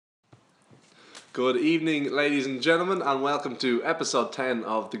Good evening, ladies and gentlemen, and welcome to episode 10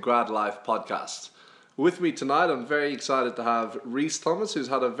 of the Grad Life podcast. With me tonight, I'm very excited to have Rhys Thomas, who's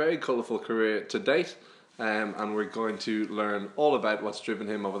had a very colourful career to date, and we're going to learn all about what's driven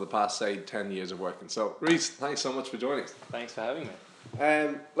him over the past, say, 10 years of working. So, Rhys, thanks so much for joining us. Thanks for having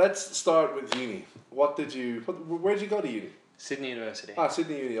me. Let's start with uni. Where did you go to uni? Sydney University.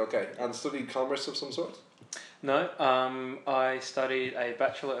 Sydney Uni, okay. And studied commerce of some sort? No, I studied a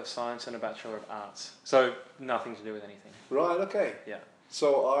Bachelor of Science and a Bachelor of Arts. So nothing to do with anything. Right, okay. Yeah.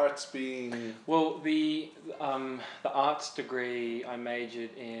 So arts being... Well, the arts degree, I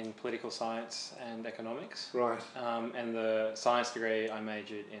majored in political science and economics. Right. And the science degree, I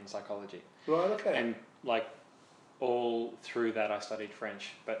majored in psychology. Right, okay. And all through that, I studied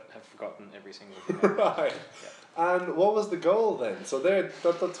French, but have forgotten every single thing. Right. Yeah. And what was the goal then? So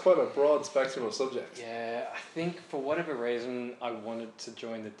that's quite a broad spectrum of subjects. Yeah, I think for whatever reason, I wanted to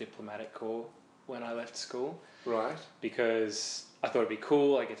join the diplomatic corps when I left school. Right. Because I thought it'd be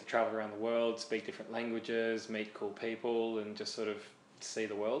cool. I get to travel around the world, speak different languages, meet cool people, and just sort of see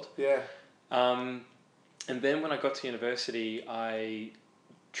the world. Yeah. And then when I got to university, I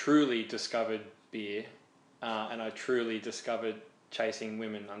truly discovered beer, and I truly discovered chasing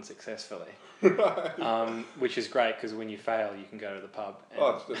women unsuccessfully. Right. Which is great because when you fail, you can go to the pub.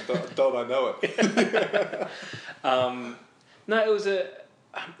 Don't I know it? No,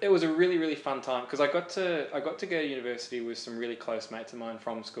 it was a really, really fun time because I got to go to university with some really close mates of mine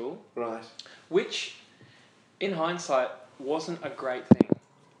from school. Right. Which, in hindsight, wasn't a great thing,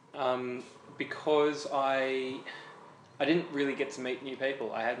 because I didn't really get to meet new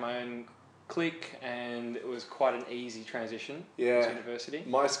people. I had my own clique, and it was quite an easy transition to university.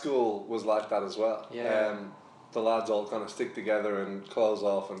 My school was like that as well. Yeah. The lads all kind of stick together and close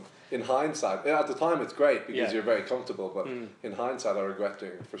off, and in hindsight, at the time it's great because you're very comfortable, but in hindsight I regret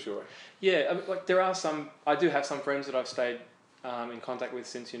doing it for sure. Yeah, I mean, I do have some friends that I've stayed in contact with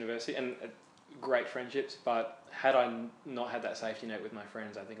since university, and great friendships, but had I not had that safety net with my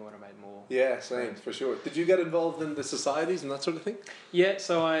friends, I think I would have made more. Yeah, same, for sure. Did you get involved in the societies and that sort of thing? Yeah,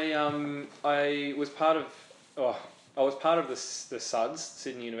 so I was part of the SUDS,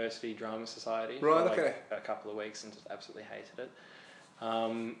 Sydney University Drama Society, right, for a couple of weeks and just absolutely hated it.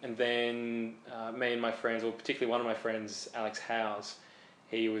 And then me and my friends, or particularly one of my friends, Alex Howes,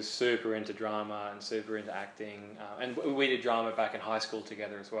 he was super into drama and super into acting. And we did drama back in high school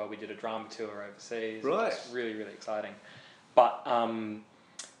together as well. We did a drama tour overseas. Right. It was really, really exciting. But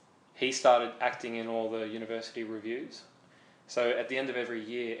he started acting in all the university reviews. So at the end of every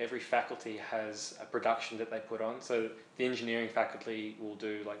year, every faculty has a production that they put on. So the engineering faculty will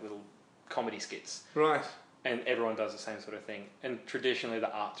do little comedy skits. Right. And everyone does the same sort of thing. And traditionally,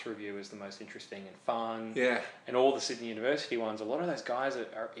 the arts review is the most interesting and fun. Yeah. And all the Sydney University ones, a lot of those guys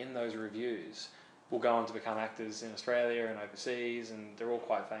that are in those reviews will go on to become actors in Australia and overseas, and they're all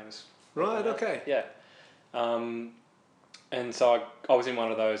quite famous. Right, okay. Yeah. And so I was in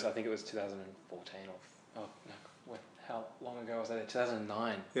one of those, I think it was 2014 how long ago was that?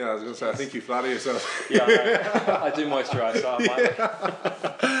 2009. Yeah, I was going to say, I think you flatter yourself. Yeah, I do moisturise, so I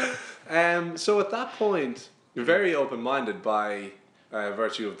might. So at that point, you're very open-minded by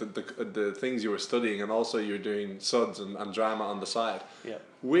virtue of the things you were studying, and also you're doing SUDS and drama on the side. Yeah.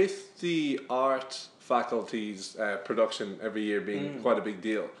 With the art faculty's production every year being quite a big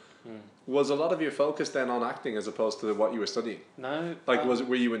deal, was a lot of your focus then on acting as opposed to what you were studying? No.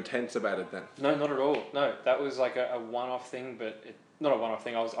 Were you intense about it then? No, not at all. No, that was like a one-off thing, but not a one-off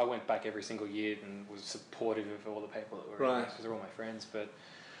thing. I went back every single year and was supportive of all the people that were in there because they're all my friends, but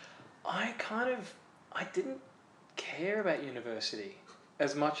I didn't care about university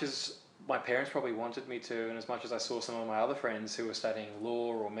as much as my parents probably wanted me to, and as much as I saw some of my other friends who were studying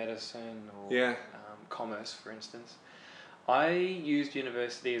law or medicine or commerce, for instance. I used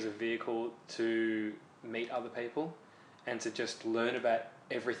university as a vehicle to meet other people and to just learn about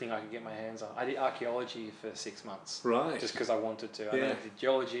everything I could get my hands on. I did archaeology for 6 months. Right. Just because I wanted to. I did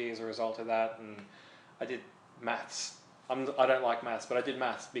geology as a result of that, and I did maths. I don't like maths, but I did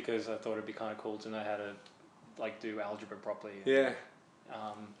maths because I thought it'd be kind of cool to know how to do algebra properly. Yeah.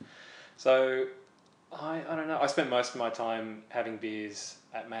 So I don't know. I spent most of my time having beers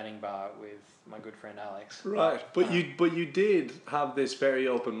at Manning Bar with my good friend Alex. Right, but you did have this very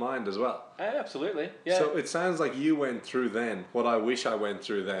open mind as well. Absolutely, yeah. So it sounds like you went through then what I wish I went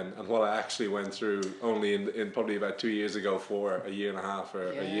through then, and what I actually went through only in probably about 2 years ago for a year and a half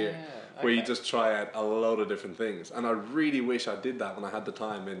or a year, where you just try out a load of different things. And I really wish I did that when I had the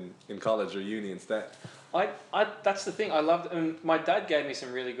time in college or uni instead. That's the thing. I loved, and my dad gave me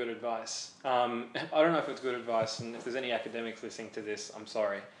some really good advice. I don't know if it's good advice, and if there's any academics listening to this, I'm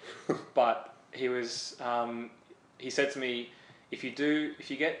sorry, but he was. He said to me, if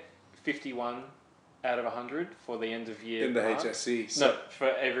you get 51 out of 100 for the end of year in the mark, HSC. no, for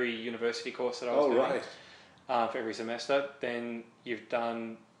every university course that I was doing, right. For every semester, then you've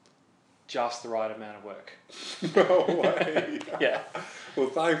done just the right amount of work. No way. Yeah. Well,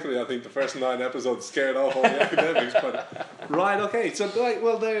 thankfully, I think the first 9 episodes scared off all the academics. But right, okay. So,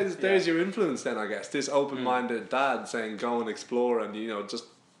 well, there's your influence then, I guess. This open-minded dad saying, "Go and explore," and just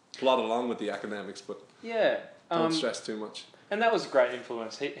plod along with the academics, but don't stress too much. And that was a great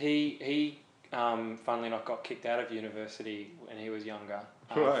influence. He funnily enough, got kicked out of university when he was younger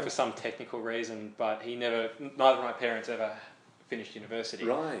for some technical reason. But neither of my parents ever finished university.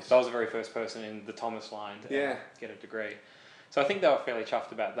 Right. So I was the very first person in the Thomas line to get a degree. So I think they were fairly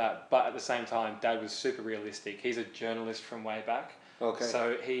chuffed about that. But at the same time, Dad was super realistic. He's a journalist from way back. Okay.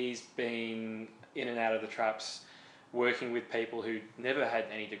 So he's been in and out of the traps, working with people who never had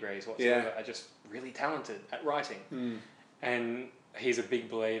any degrees whatsoever, are just really talented at writing. And he's a big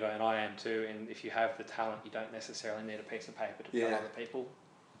believer, and I am too, and if you have the talent, you don't necessarily need a piece of paper to tell other people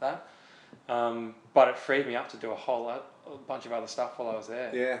that. But it freed me up to do a bunch of other stuff while I was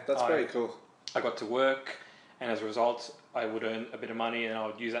there. Yeah, that's very cool. I got to work, and as a result, I would earn a bit of money, and I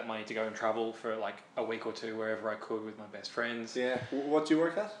would use that money to go and travel for like a week or two wherever I could with my best friends. Yeah. What do you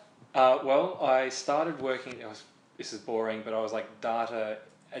work at? Well, I started working, this is boring, but I was like data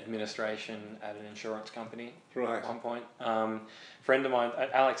administration at an insurance company at one point. Friend of mine,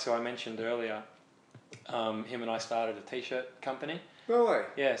 Alex, who I mentioned earlier, him and I started a t-shirt company. No way.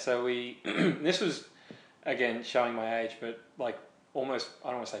 Yeah, so this was, again, showing my age, but like almost, I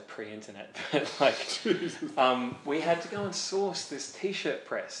don't want to say pre-internet, but like, we had to go and source this t-shirt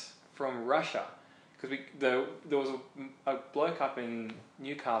press from Russia. Because there was a bloke up in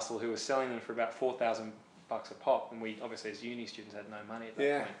Newcastle who was selling them for about $4,000 a pop, and we obviously as uni students had no money at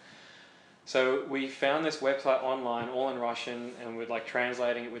that point. So we found this website online, all in Russian, and we're like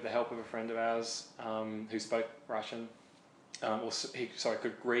translating it with the help of a friend of ours who spoke Russian,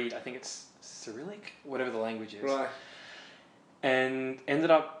 could read. I think it's Cyrillic, whatever the language is. Right. And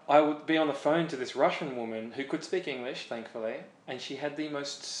ended up, I would be on the phone to this Russian woman who could speak English, thankfully, and she had the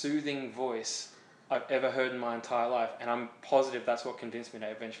most soothing voice I've ever heard in my entire life, and I'm positive that's what convinced me to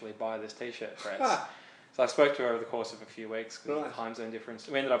eventually buy this t-shirt press. So I spoke to her over the course of a few weeks because of the time zone difference.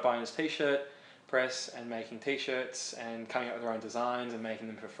 We ended up buying this t-shirt press and making t-shirts and coming up with our own designs and making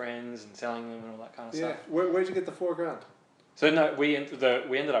them for friends and selling them and all that kind of stuff. Where'd you get the $4,000? So no, we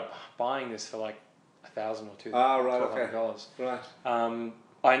ended up buying this for like $1,000 or $1,200. Right.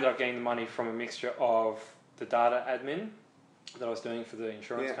 I ended up getting the money from a mixture of the data admin that I was doing for the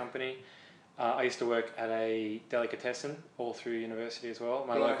insurance company. I used to work at a delicatessen all through university as well.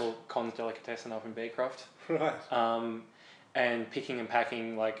 My local Cons delicatessen up in Beecroft. Right. And picking and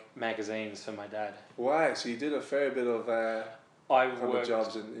packing like magazines for my dad. Wow, so you did a fair bit of I worked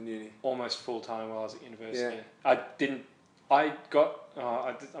jobs in uni. Almost full time while I was at university. Yeah.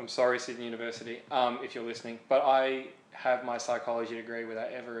 I'm sorry, Sydney University, if you're listening, but I have my psychology degree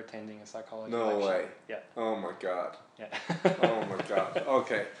without ever attending a psychology lecture. No way. Yeah. Oh my God. Yeah. Oh my God.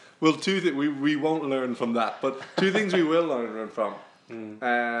 Okay. Well, we won't learn from that, but 2 things we will learn from. Getting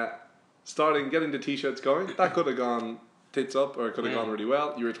the t-shirts going, that could have gone tits up or it could have gone really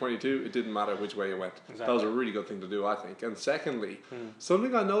well. You were 22, it didn't matter which way you went. Exactly. That was a really good thing to do, I think. And secondly,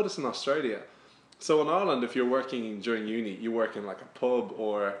 something I noticed in Australia, so in Ireland, if you're working during uni, you work in like a pub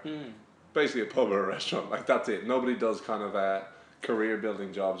or basically a pub or a restaurant, like that's it. Nobody does kind of career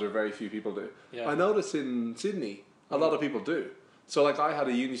building jobs, or very few people do. Yeah. I noticed in Sydney, a lot of people do. So like I had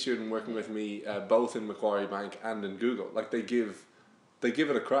a uni student working with me both in Macquarie Bank and in Google. Like they give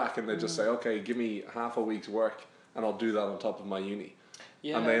it a crack and they just say, okay, give me half a week's work and I'll do that on top of my uni.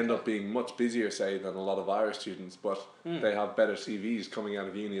 Yeah, and they end up being much busier, say, than a lot of Irish students, but they have better CVs coming out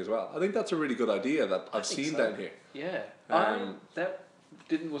of uni as well. I think that's a really good idea that I've seen down here. Yeah, that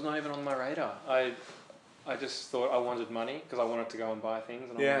was not even on my radar. I just thought I wanted money because I wanted to go and buy things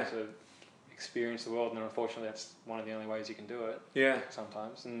and I wanted to experience the world, and unfortunately that's one of the only ways you can do it. Yeah.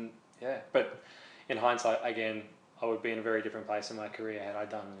 Sometimes, and but in hindsight, again, I would be in a very different place in my career had I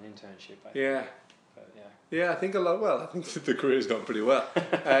done an internship. Yeah. Yeah, I think I think the career's gone pretty well.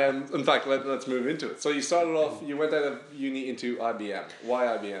 In fact, let's move into it. So you started off, you went out of uni into IBM.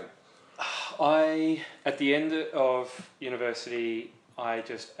 Why IBM? At the end of university, I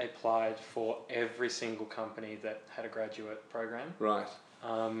just applied for every single company that had a graduate program. Right.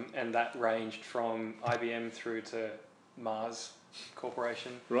 And that ranged from IBM through to Mars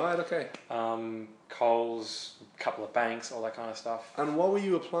Corporation. Right, okay. Coles, a couple of banks, all that kind of stuff. And what were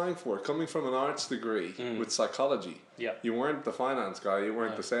you applying for? Coming from an arts degree with psychology, you weren't the finance guy, you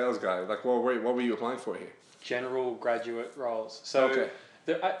weren't the sales guy. Like, what were you applying for here? General graduate roles. So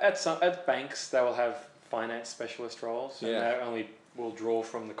at banks, they will have finance specialist roles, and they only will draw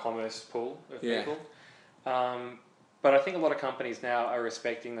from the commerce pool of people. But I think a lot of companies now are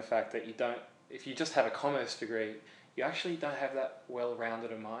respecting the fact that if you just have a commerce degree, you actually don't have that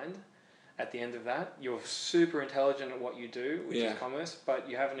well-rounded a mind at the end of that. You're super intelligent at what you do, which is commerce, but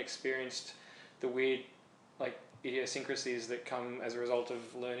you haven't experienced the weird idiosyncrasies that come as a result of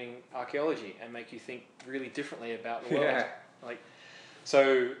learning archaeology and make you think really differently about the world.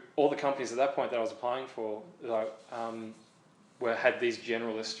 So all the companies at that point that I was applying for had these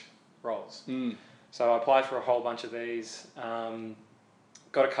generalist roles. So I applied for a whole bunch of these,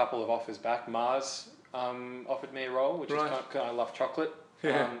 got a couple of offers back. Mars offered me a role, which is kind of, I love chocolate,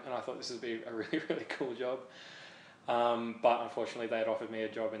 and I thought this would be a really, really cool job. But unfortunately, they had offered me a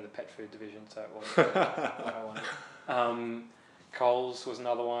job in the pet food division, so it wasn't what I wanted. Coles was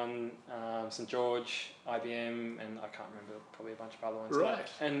another one, St. George, IBM, and I can't remember, probably a bunch of other ones. Right.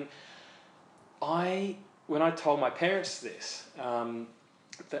 And when I told my parents this,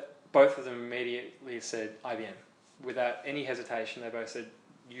 that both of them immediately said IBM. Without any hesitation, they both said,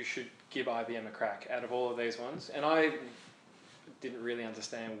 you should give IBM a crack out of all of these ones. And I didn't really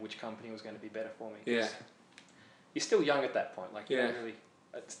understand which company was going to be better for me. Yeah. You're still young at that point. Like, you don't really...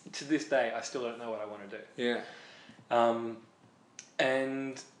 To this day, I still don't know what I want to do. Yeah.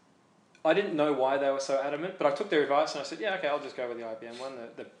 And I didn't know why they were so adamant, but I took their advice and I said, yeah, okay, I'll just go with the IBM one.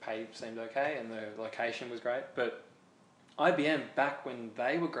 The pay seemed okay and the location was great. But IBM, back when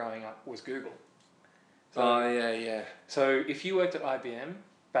they were growing up, was Google. So, So if you worked at IBM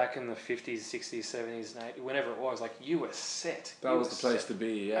back in the 50s, 60s, 70s, and 80s, whenever it was, like, you were set. That was the place to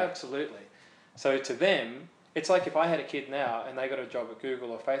be, yeah. Absolutely. So to them, it's like if I had a kid now and they got a job at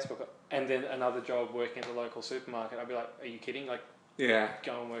Google or Facebook and then another job working at the local supermarket, I'd be like, are you kidding? Like,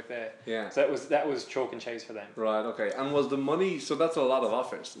 go and work there. Yeah. So that was chalk and cheese for them. Right, okay. And was the money, so that's a lot of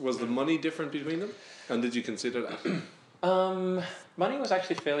offers, was the money different between them? And did you consider that? Money was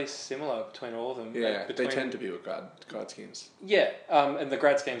actually fairly similar between all of them. Yeah, they tend to be with grad schemes. Yeah, and the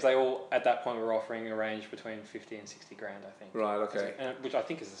grad schemes, they all, at that point, were offering a range between 50 and 60 grand, I think. Right, okay. Which I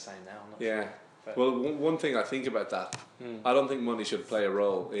think is the same now, I'm not sure. But well, one thing I think about that, I don't think money should play a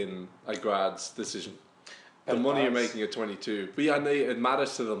role in a grad's decision. The money you're making at 22, but it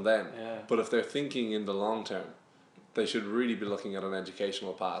matters to them then. Yeah. But if they're thinking in the long term, they should really be looking at an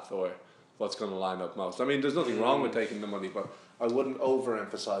educational path or what's going to line up most. I mean, there's nothing wrong with taking the money, but I wouldn't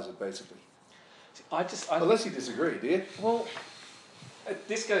overemphasize it, basically. Unless you disagree, do you? Well,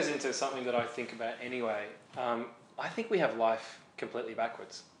 this goes into something that I think about anyway. I think we have life completely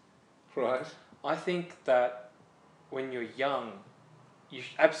backwards. Right. I think that when you're young, you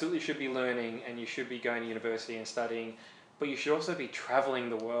absolutely should be learning and you should be going to university and studying, but you should also be traveling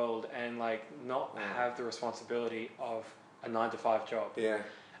the world and not have the responsibility of a 9-to-5 job. Yeah.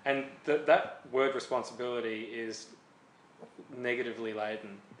 And that word responsibility is negatively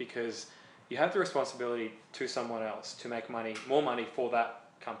laden because you have the responsibility to someone else to make more money for that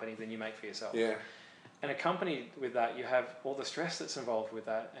company than you make for yourself. Yeah. And accompanied with that, you have all the stress that's involved with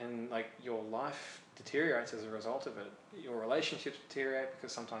that, and your life deteriorates as a result of it. Your relationships deteriorate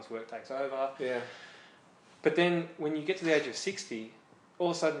because sometimes work takes over. Yeah. But then when you get to the age of 60, all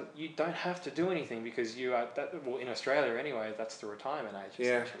of a sudden you don't have to do anything because you are in Australia anyway, that's the retirement age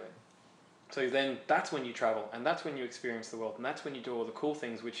essentially. So then that's when you travel and that's when you experience the world and that's when you do all the cool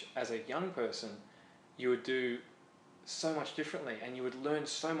things which as a young person you would do so much differently and you would learn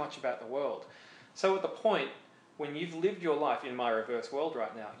so much about the world. So at the point when you've lived your life in my reverse world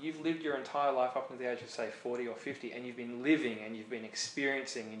right now, you've lived your entire life up to the age of say 40 or 50 and you've been living and you've been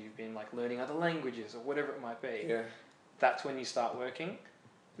experiencing and you've been learning other languages or whatever it might be. Yeah. That's when you start working.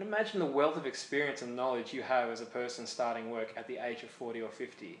 And imagine the wealth of experience and knowledge you have as a person starting work at the age of 40 or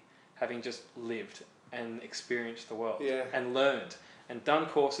 50, having just lived and experienced the world and learned and done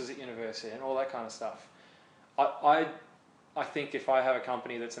courses at university and all that kind of stuff. I think if I have a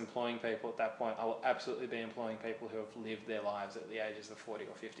company that's employing people at that point, I will absolutely be employing people who have lived their lives at the ages of 40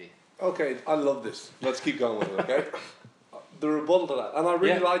 or 50. Okay, I love this. Let's keep going with it, okay? The rebuttal to that, and I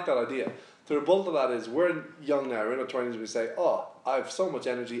really like that idea. The rebuttal to that is we're young now, we're in our 20s, we say, I have so much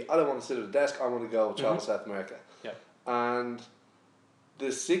energy, I don't want to sit at a desk, I want to go travel to South America. Yeah. And the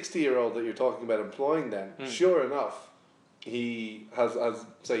 60-year-old that you're talking about employing then, sure enough, he has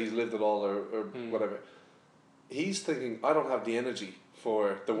say he's lived it all or whatever, he's thinking, I don't have the energy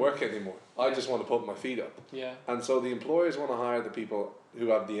for the work anymore. I just want to put my feet up. Yeah. And so the employers want to hire the people who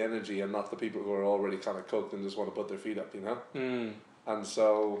have the energy and not the people who are already kind of cooked and just want to put their feet up, you know? Mm. And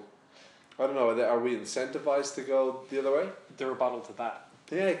so, I don't know, are we incentivized to go the other way? The rebuttal to that.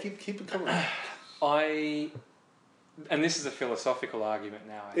 Yeah, keep it coming. And this is a philosophical argument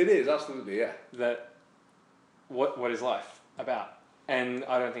now. It is, absolutely, yeah. That what is life about? And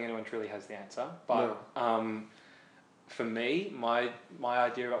I don't think anyone truly has the answer. But for me, my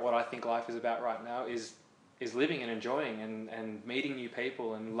idea about what I think life is about right now is living and enjoying and meeting new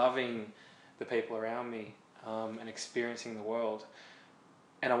people and loving the people around me and experiencing the world.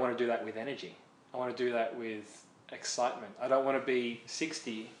 And I want to do that with energy. I want to do that with excitement. I don't want to be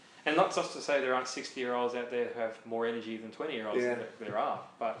 60. And not just to say there aren't 60-year-olds out there who have more energy than 20-year-olds. Yeah. There are.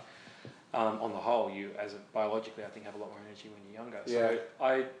 But on the whole, you, biologically, I think, have a lot more energy when you're younger. Yeah.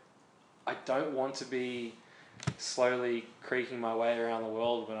 So I don't want to be slowly creaking my way around the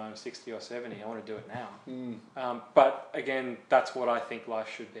world when I'm 60 or 70. I want to do it now. But again, that's what I think life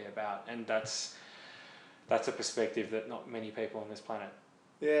should be about. And that's a perspective that not many people on this planet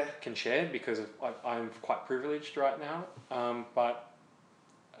can share, because I'm quite privileged right now. But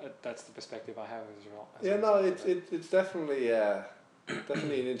that's the perspective I have as well. It's definitely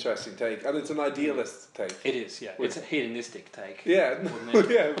definitely an interesting take, and it's an idealist take. It is, yeah. It's a hedonistic take. Yeah,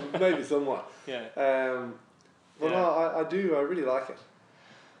 yeah, maybe somewhat. Yeah. But no, I do. I really like it.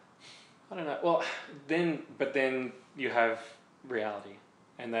 I don't know. Well, but then you have reality,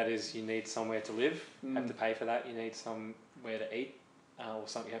 and that is you need somewhere to live. You have to pay for that. You need somewhere to eat. Or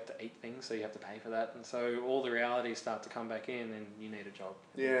you have to eat things, so you have to pay for that, and so all the realities start to come back in, and you need a job.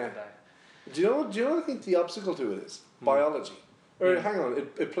 Yeah. Do you know what I think the obstacle to it is? Biology. Or hang on,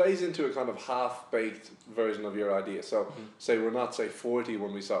 it plays into a kind of half-baked version of your idea. So say we're not 40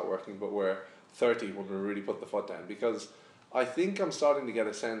 when we start working, but we're 30 when we really put the foot down. Because I think I'm starting to get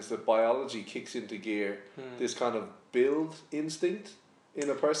a sense that biology kicks into gear this kind of build instinct in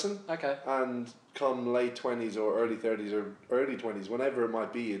a person. Okay. And come late 20s or early 30s or early 20s, whenever it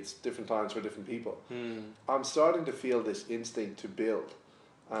might be, it's different times for different people. I'm starting to feel this instinct to build.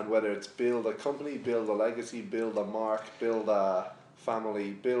 And whether it's build a company, build a legacy, build a mark, build a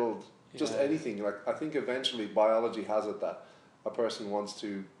family, build just anything. Like, I think eventually biology has it that a person wants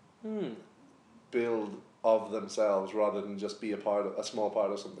to build of themselves rather than just be a small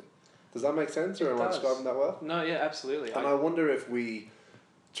part of something. Does that make sense, or am I describing that well? No, yeah, absolutely. And I wonder if we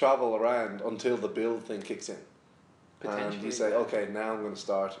travel around until the build thing kicks in. And you say, okay, now I'm going to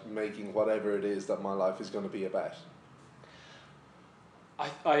start making whatever it is that my life is going to be about.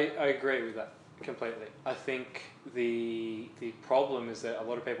 I agree with that completely. I think the problem is that a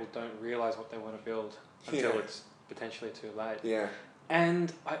lot of people don't realise what they want to build until it's potentially too late. Yeah.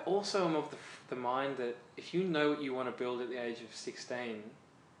 And I also am of the mind that if you know what you want to build at the age of 16,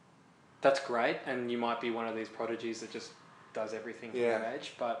 that's great, and you might be one of these prodigies that just does everything from that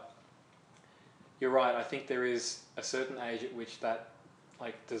age. But you're right. I think there is a certain age at which that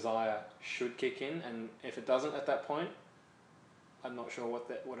desire should kick in, and if it doesn't at that point, I'm not sure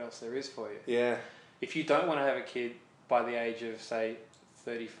what else there is for you. Yeah. If you don't want to have a kid by the age of, say,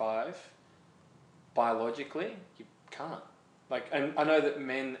 35, biologically, you can't. And I know that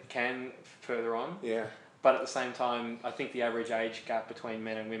men can further on. Yeah. But at the same time, I think the average age gap between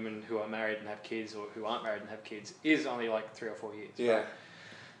men and women who are married and have kids, or who aren't married and have kids, is only 3 or 4 years. Yeah. Right?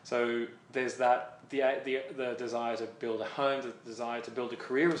 So there's that. The desire to build a home, the desire to build a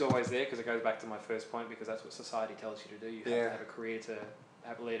career is always there, because it goes back to my first point, because that's what society tells you to do. You have to have a career to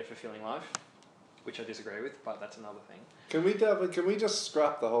lead a fulfilling life, which I disagree with, but that's another thing. Can we just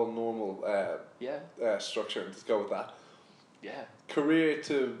scrap the whole normal structure and just go with that? Yeah.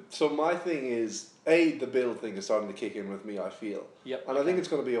 So my thing is, the build thing is starting to kick in with me, I feel. Yep. And I think it's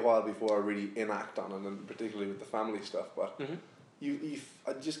going to be a while before I really enact on it, and particularly with the family stuff, but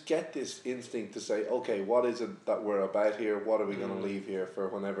I just get this instinct to say, okay, what is it that we're about here? What are we going to leave here for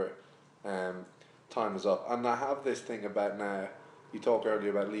whenever time is up? And I have this thing about now, you talked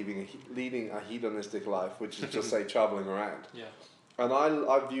earlier about leading a hedonistic life, which is just say travelling around. Yeah. And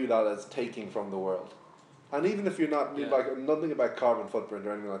I view that as taking from the world. And even if you're not, nothing about carbon footprint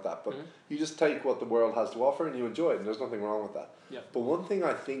or anything like that, but you just take what the world has to offer and you enjoy it, and there's nothing wrong with that. Yeah. But one thing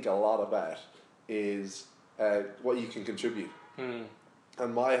I think a lot about is what you can contribute.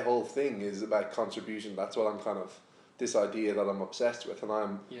 And my whole thing is about contribution. That's what I'm this idea that I'm obsessed with,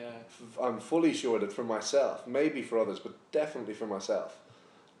 and I'm fully sure that for myself, maybe for others, but definitely for myself,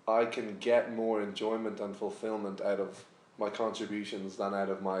 I can get more enjoyment and fulfillment out of my contributions than out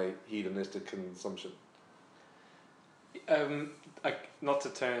of my hedonistic consumption. Not to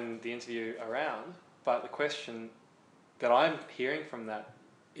turn the interview around, but the question that I'm hearing from that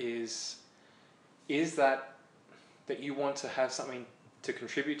is that you want to have something to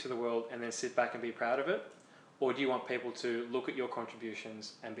contribute to the world and then sit back and be proud of it? Or do you want people to look at your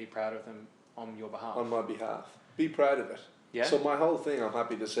contributions and be proud of them on your behalf? On my behalf. Be proud of it. Yeah. So my whole thing, I'm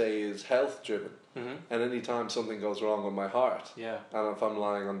happy to say, is health driven. Mm-hmm. And any time something goes wrong with my heart, Yeah. and if I'm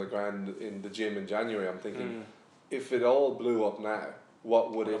lying on the ground in the gym in January, I'm thinking, if it all blew up now,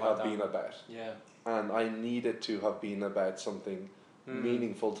 what would it have been about? Yeah. And I need it to have been about something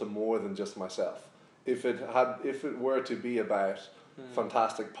meaningful to more than just myself. If it were to be about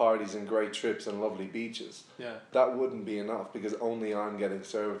fantastic parties and great trips and lovely beaches, that wouldn't be enough, because only I'm getting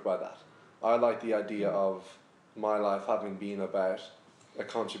served by that. I like the idea of my life having been about a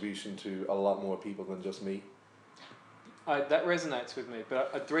contribution to a lot more people than just me. That resonates with me,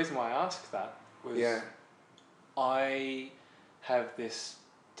 but the reason why I asked that was I have this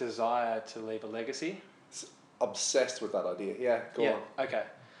desire to leave a legacy. Obsessed with that idea. Go on. Okay.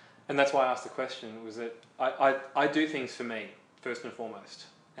 And that's why I asked the question, was that I do things for me, first and foremost.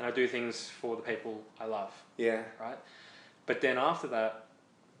 And I do things for the people I love. Yeah. Right? But then after that,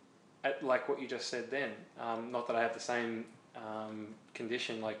 like what you just said then, not that I have the same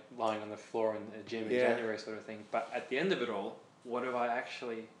condition, like lying on the floor in a gym in January sort of thing, but at the end of it all, what have I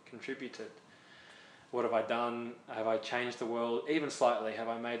actually contributed? What have I done? Have I changed the world, even slightly? Have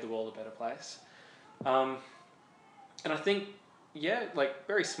I made the world a better place? And I think, like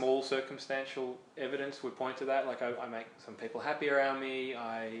very small circumstantial evidence would point to that. Like I make some people happy around me,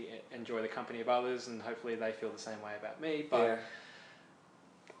 I enjoy the company of others, and hopefully they feel the same way about me. But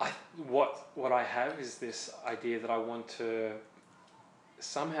what I have is this idea that I want to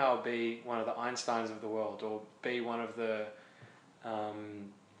somehow be one of the Einsteins of the world, or be one of the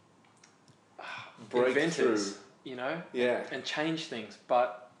inventors, and change things.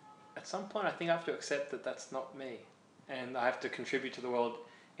 But at some point I think I have to accept that that's not me, and I have to contribute to the world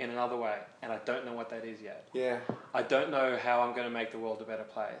in another way, and I don't know what that is yet. I don't know how I'm going to make the world a better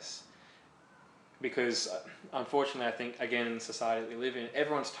place, because unfortunately I think, again, in the society that we live in,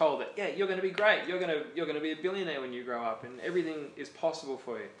 everyone's told that you're going to be great, you're going to be a billionaire when you grow up, and everything is possible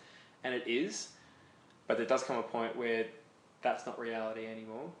for you, and it is, but there does come a point where that's not reality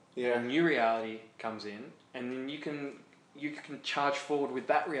anymore. A new reality comes in, and then you can charge forward with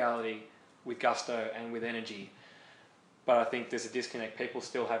that reality with gusto and with energy. But I think there's a disconnect. People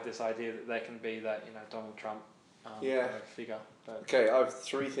still have this idea that they can be that Donald Trump figure. But Okay, I have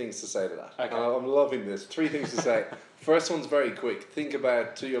 3 things to say to that. Okay. I'm loving this. 3 things to say. First one's very quick. Think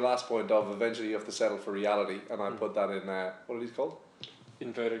about, to your last point of, eventually you have to settle for reality, and I put that in, what are these called?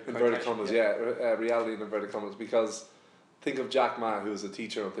 Inverted commas, reality in inverted commas, because think of Jack Ma, who was a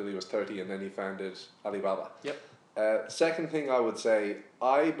teacher until he was 30, and then he founded Alibaba. Second thing I would say,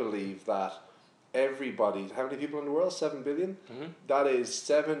 I believe that everybody, how many people in the world? 7 billion? That is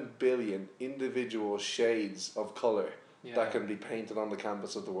 7 billion individual shades of colour that can be painted on the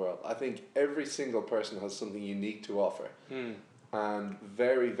canvas of the world. I think every single person has something unique to offer, and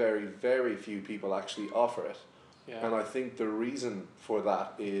very, very, very few people actually offer it. And I think the reason for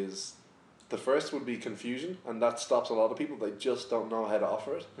that is, the first would be confusion, and that stops a lot of people. They just don't know how to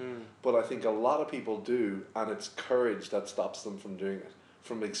offer it. But I think a lot of people do, and it's courage that stops them from doing it,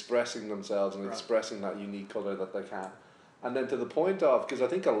 from expressing themselves and expressing that unique colour that they can. And then to the point of, because I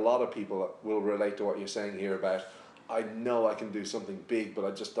think a lot of people will relate to what you're saying here about, I know I can do something big, but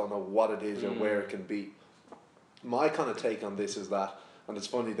I just don't know what it is or where it can be. My kind of take on this is that, and it's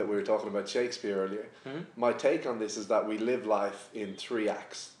funny that we were talking about Shakespeare earlier, my take on this is that we live life in 3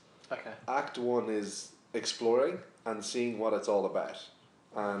 acts. Act 1 is exploring and seeing what it's all about,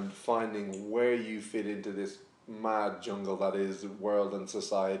 and finding where you fit into this mad jungle that is world and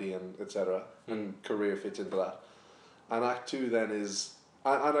society and etc. And career fits into that. And Act 2 then is,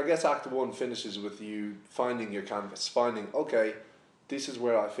 and I guess Act 1 finishes with you finding your canvas, finding, okay, this is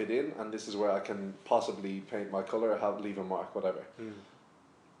where I fit in, and this is where I can possibly paint my colour, leave a mark, whatever.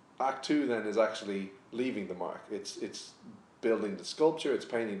 Act 2 then is actually leaving the mark. It's building the sculpture, it's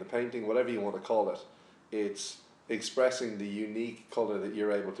painting the painting, whatever you want to call it. It's expressing the unique colour that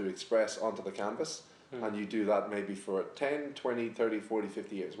you're able to express onto the canvas, and you do that maybe for 10, 20, 30, 40,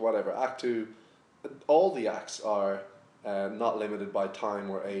 50 years, whatever. Act 2, all the acts are not limited by time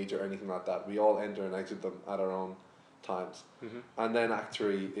or age or anything like that. We all enter and exit them at our own times. And then Act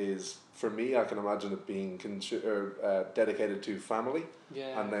 3 is, for me, I can imagine it being dedicated to family,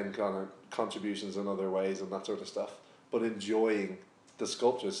 and then kind of contributions in other ways and that sort of stuff, but enjoying the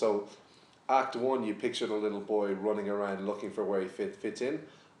sculpture. So Act 1, you picture the little boy running around looking for where he fits in.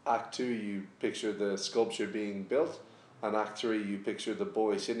 Act 2, you picture the sculpture being built, and Act 3, you picture the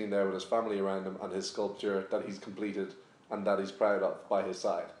boy sitting there with his family around him and his sculpture that he's completed and that he's proud of by his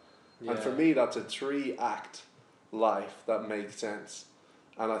side. And for Yeah. me, that's a 3-act life that makes sense.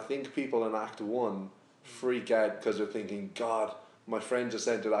 And I think people in Act 1 freak out because they're thinking, God, my friend just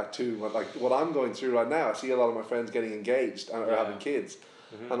entered Act 2. Like what I'm going through right now, I see a lot of my friends getting engaged and are having kids.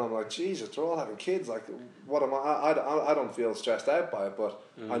 Mm-hmm. And I'm like, Jesus, they're all having kids. Like, what am I don't feel stressed out by it, but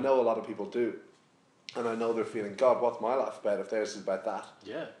I know a lot of people do. And I know they're feeling, God, what's my life about if theirs is about that?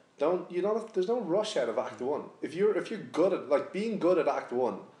 Yeah. There's no rush out of Act 1. If you're good at, like, being good at Act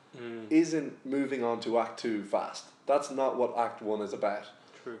 1 isn't moving on to Act 2 fast. That's not what Act 1 is about.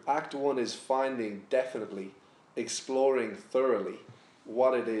 True. Act 1 is definitely exploring thoroughly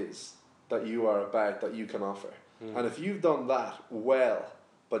what it is that you are about, that you can offer. And if you've done that well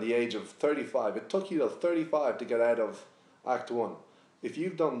by the age of 35, it took you till 35 to get out of Act 1. If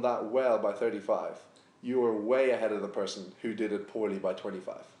you've done that well by 35, you are way ahead of the person who did it poorly by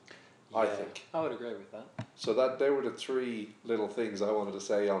 25. I think. I would agree with that. So they were the 3 little things I wanted to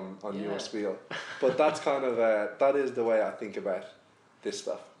say on your Yeah. spiel. But that's kind of, that is the way I think about this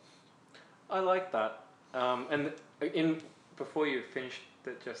stuff. I like that. And before you finished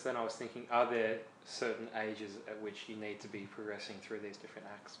that just then, I was thinking, are there certain ages at which you need to be progressing through these different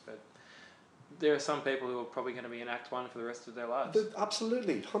acts? But there are some people who are probably going to be in Act 1 for the rest of their lives.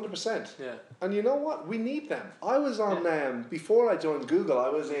 Absolutely, 100%. Yeah. And you know what? We need them. I was on, before I joined Google, I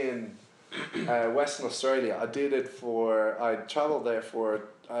was in Western Australia. I travelled there for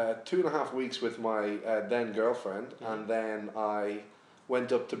 2.5 weeks with my then girlfriend, and then I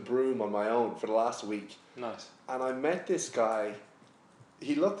went up to Broome on my own for the last week. Nice. And I met this guy.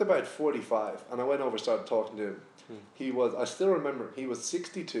 He looked about 45, and I went over and started talking to him. I still remember him. He was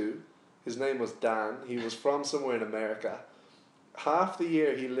 62. His name was Dan. He was from somewhere in America. Half the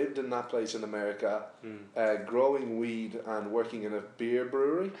year he lived in that place in America, growing weed and working in a beer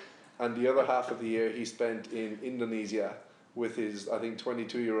brewery. And the other half of the year he spent in Indonesia with his, I think,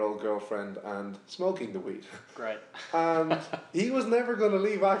 22-year-old girlfriend and smoking the weed. Great. And he was never going to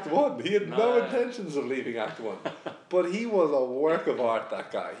leave Act 1. He had no intentions of leaving Act 1. But he was a work of art,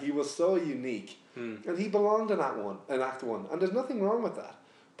 that guy. He was so unique. And he belonged in Act 1. And there's nothing wrong with that.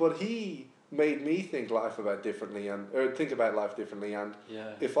 But he made me think about life differently. And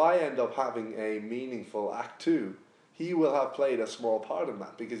if I end up having a meaningful Act 2, he will have played a small part in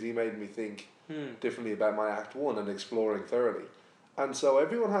that, because he made me think differently about my Act 1 and exploring thoroughly. And so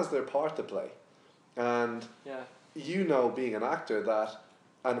everyone has their part to play. And being an actor, that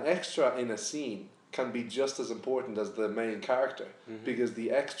an extra in a scene can be just as important as the main character, because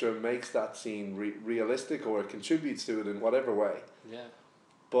the extra makes that scene realistic, or it contributes to it in whatever way. Yeah.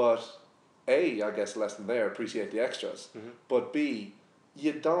 But A, I guess lesson there, appreciate the extras. But B,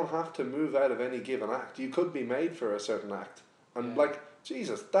 you don't have to move out of any given act. You could be made for a certain act. And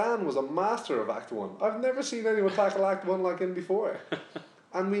Jesus, Dan was a master of Act 1. I've never seen anyone tackle Act 1 like him before.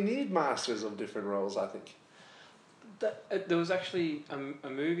 And we need masters of different roles, I think. There was actually a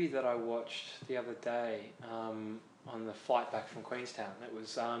movie that I watched the other day on the flight back from Queenstown. It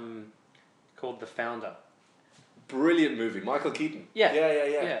was called The Founder. Brilliant movie. Michael Keaton. Yeah.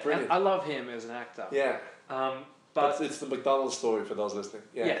 Brilliant. And I love him as an actor. Yeah. But it's the McDonald's story for those listening.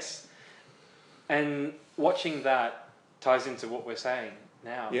 Yeah. Yes. And watching that ties into what we're saying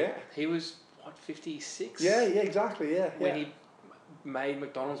now. Yeah. He was, 56? Yeah, exactly, yeah. When he made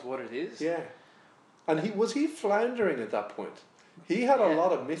McDonald's what it is. Yeah. And was he floundering at that point? He had a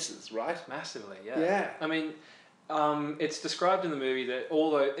lot of misses, right? Massively, yeah. Yeah. I mean, it's described in the movie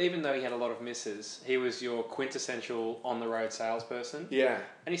that even though he had a lot of misses, he was your quintessential on-the-road salesperson. Yeah.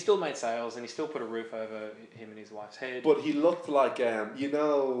 And he still made sales, and he still put a roof over him and his wife's head. But he looked like, in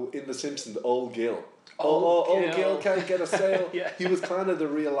The Simpsons, Old Gil. Old Gil can't get a sale. Yeah. He was kind of the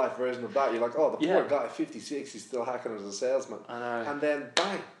real-life version of that. You're like, the poor guy, 56, he's still hacking as a salesman. I know. And then,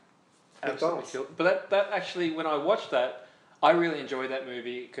 bang, Absolutely. But that actually, when I watched that, I really enjoyed that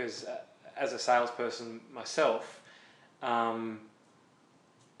movie because as a salesperson myself, I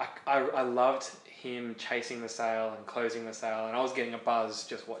loved him chasing the sale and closing the sale, and I was getting a buzz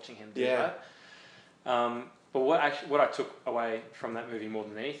just watching him do that. But what I took away from that movie more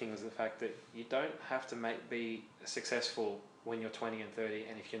than anything was the fact that you don't have to be successful when you're 20 and 30,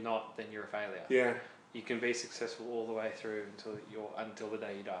 and if you're not, then you're a failure. Yeah. You can be successful all the way through until the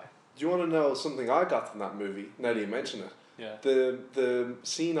day you die. Do you want to know something I got from that movie, now that you mention it? Yeah. The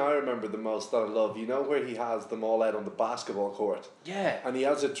scene I remember the most that I love, where he has them all out on the basketball court. Yeah. And he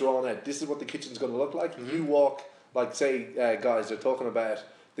has it drawn out. This is what the kitchen's going to look like. You walk, say, guys, they're talking about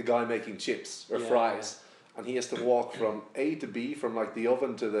the guy making chips or fries. And he has to walk from A to B, from like the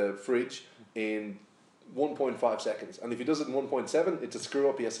oven to the fridge, in 1.5 seconds. And if he does it in 1.7, it's a screw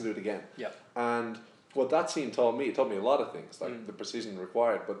up, he has to do it again. Yeah. And what that scene taught me, it taught me a lot of things, like the precision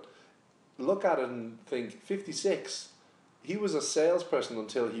required. But look at it and think, 56, he was a salesperson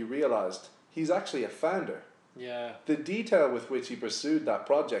until he realised he's actually a founder. Yeah. The detail with which he pursued that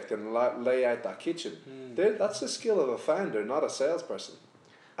project and lay out that kitchen, that's the skill of a founder, not a salesperson.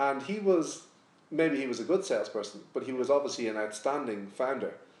 And maybe he was a good salesperson, but he was obviously an outstanding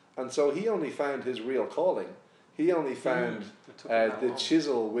founder. And so he only found his real calling. He only found the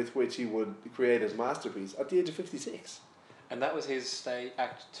chisel with which he would create his masterpiece at the age of 56. And that was his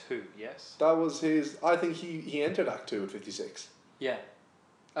Act 2, yes? That was his... I think he entered Act 2 at 56. Yeah.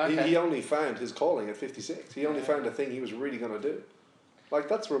 Okay. He only found his calling at 56. He only found a thing he was really going to do. Like,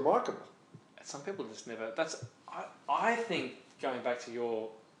 that's remarkable. Some people just never... I think, going back to your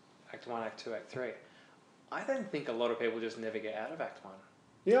Act 1, Act 2, Act 3, I don't think a lot of people just never get out of Act 1.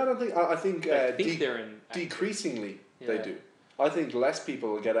 Yeah, I think they're in Act decreasingly they do. I think less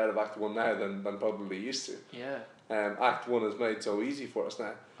people get out of Act 1 now than probably used to. Yeah. Act 1 is made so easy for us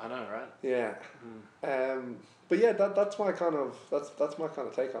now. I know, right? Yeah. But yeah, that's my kind of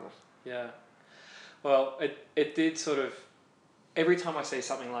take on it. Yeah. Well, it did sort of, every time I see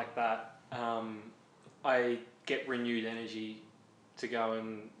something like that, I get renewed energy to go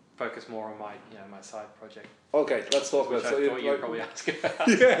and focus more on my side project. Okay, let's talk about it. I thought you'd probably ask about.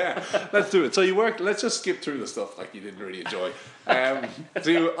 Yeah, let's do it. So let's just skip through the stuff like you didn't really enjoy. To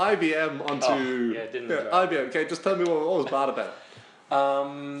IBM onto... didn't enjoy IBM. Okay, just tell me what was bad about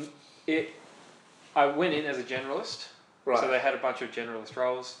it. I went in as a generalist. Right. So they had a bunch of generalist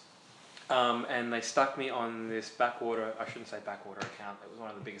roles. And they stuck me on this backwater, I shouldn't say backwater account, it was one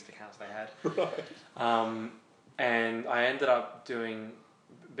of the biggest accounts they had. Right. And I ended up being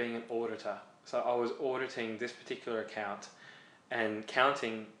an auditor. So I was auditing this particular account and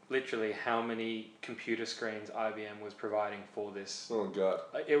counting literally how many computer screens IBM was providing for this. Oh God.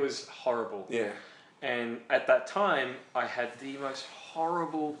 It was horrible. Yeah. And at that time, I had the most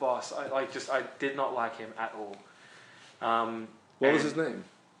horrible boss. I did not like him at all. What was his name?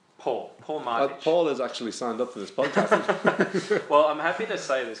 Paul Martich. Paul has actually signed up for this podcast. Well, I'm happy to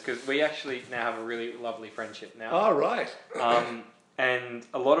say this because we actually now have a really lovely friendship now. Oh, right. And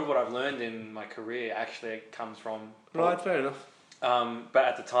a lot of what I've learned in my career actually comes from Paul. Right, fair enough. But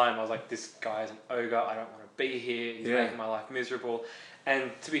at the time, I was like, this guy is an ogre. I don't want to be here. He's making my life miserable. And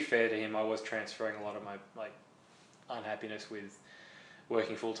to be fair to him, I was transferring a lot of my unhappiness with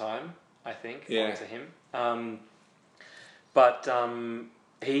working full time, I think, onto him. But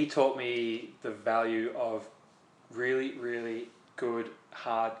he taught me the value of really, really good,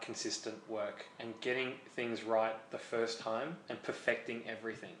 hard, consistent work and getting things right the first time and perfecting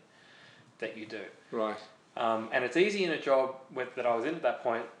everything that you do. Right. And it's easy in a job that I was in at that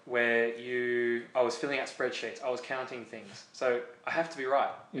point where I was filling out spreadsheets, I was counting things. So I have to be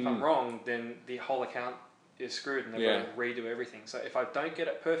right. If I'm wrong, then the whole account is screwed and they've got to redo everything. So if I don't get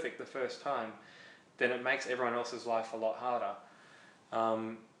it perfect the first time, then it makes everyone else's life a lot harder.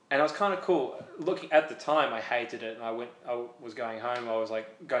 And it was kind of cool. Looking at the time, I hated it, and I was going home. I was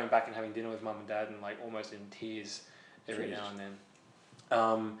like going back and having dinner with mum and dad, and like almost in tears every now and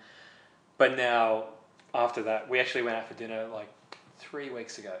then. But now, after that, we actually went out for dinner like 3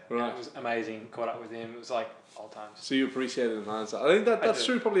 weeks ago. Right. And it was amazing. Caught up with him. It was like old times. So you appreciate it in hindsight. I think that's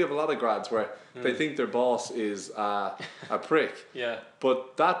true probably of a lot of grads where they think their boss is a prick. Yeah.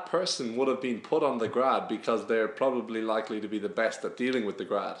 But that person would have been put on the grad because they're probably likely to be the best at dealing with the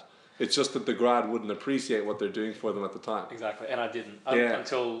grad. It's just that the grad wouldn't appreciate what they're doing for them at the time. Exactly. And I didn't.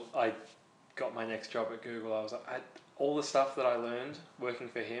 Until I got my next job at Google, I was like, all the stuff that I learned working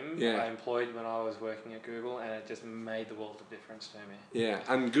for him, I employed when I was working at Google, and it just made the world of difference to me. Yeah,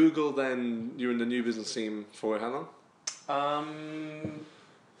 and Google then, you were in the new business team for how long?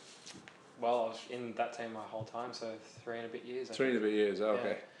 Well, I was in that team my whole time, so 3 and a bit years. 3 and a bit years,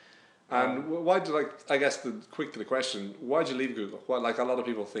 okay. Yeah. And why did I guess quick to the question, why'd you leave Google? Well, like a lot of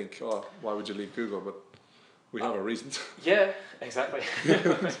people think, why would you leave Google? But we have a reason. Yeah, exactly.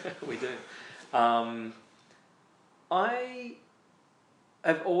 We do. I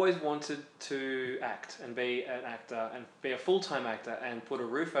have always wanted to act and be an actor and be a full-time actor and put a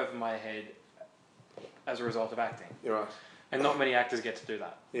roof over my head as a result of acting. You're right. And not many actors get to do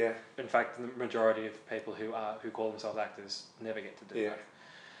that. Yeah. In fact, the majority of people who call themselves actors never get to do that.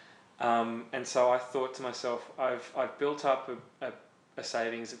 And so I thought to myself, I've built up a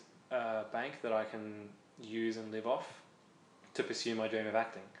savings bank that I can use and live off to pursue my dream of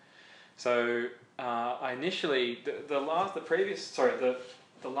acting. So I initially the last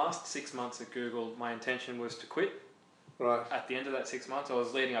 6 months at Google, my intention was to quit Right. at the end of that 6 months, I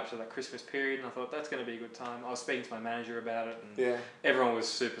was leading up to that Christmas period, and I thought that's going to be a good time. I was speaking to my manager about it, and everyone was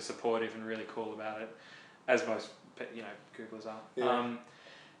super supportive and really cool about it, as most Googlers are. Yeah.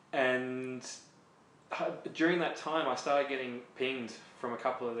 And during that time, I started getting pinged from a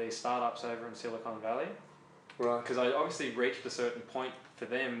couple of these startups over in Silicon Valley. Right. Because I obviously reached a certain point for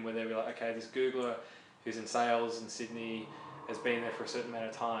them where they were like, okay, this Googler who's in sales in Sydney has been there for a certain amount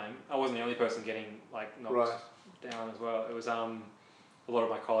of time. I wasn't the only person getting knocked down as well. It was a lot of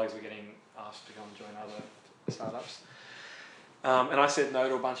my colleagues were getting asked to go and join other startups. And I said no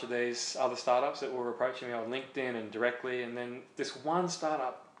to a bunch of these other startups that were approaching me on LinkedIn and directly. And then this one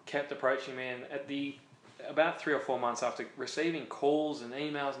startup kept approaching me, and about 3 or 4 months after receiving calls and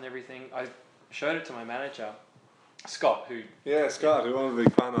emails and everything, I showed it to my manager, Scott, who who I'm a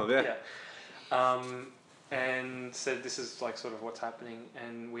big fan of. And said this is like sort of what's happening,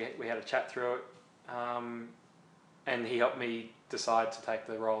 and we had a chat through it, and he helped me decide to take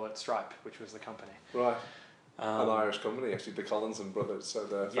the role at Stripe, which was the company. Right. An Irish company, actually, the Collinson brothers, so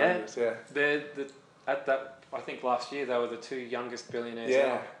the founders. They're at that. I think last year they were the 2 youngest billionaires.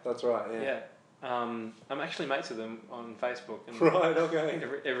 Yeah, that's right. Yeah. I'm actually mates with them on Facebook. And right. Okay.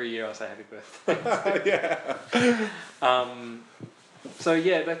 Every year I say happy birthday. So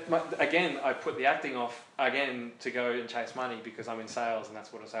again, I put the acting off again to go and chase money because I'm in sales, and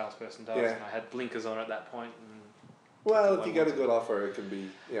that's what a salesperson does. Yeah. And I had blinkers on at that point. And well, if you get a good offer, it can be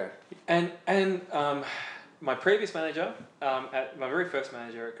And my previous manager, at my very first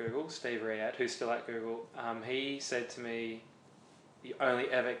manager at Google, Steve Riyad, who's still at Google, he said to me, "You only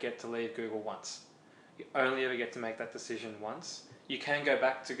ever get to leave Google once. You only ever get to make that decision once. You can go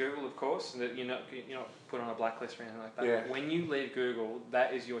back to Google, of course, and you're not put on a blacklist or anything like that. Yeah. But when you leave Google,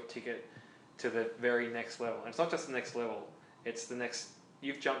 that is your ticket to the very next level. And it's not just the next level; it's the next.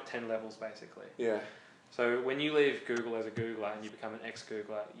 You've jumped 10 levels basically. Yeah. So when you leave Google as a Googler and you become an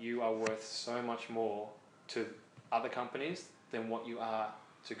ex-Googler, you are worth so much more to other companies than what you are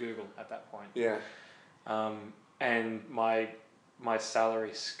to Google at that point. Yeah. And my salary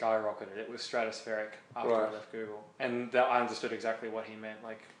skyrocketed. It was stratospheric after I left Google. And I understood exactly what he meant.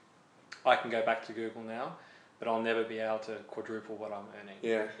 Like, I can go back to Google now, but I'll never be able to quadruple what I'm earning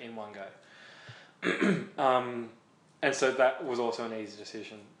in one go. And so that was also an easy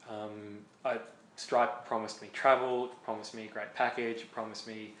decision. Stripe promised me travel, promised me a great package, promised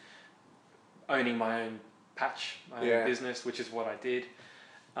me owning my own patch, my own business, which is what I did.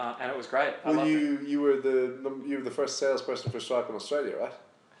 And it was great. Well, you were the first salesperson for Stripe in Australia, right?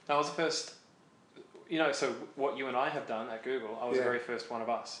 I was the first. So what you and I have done at Google, I was the very first one of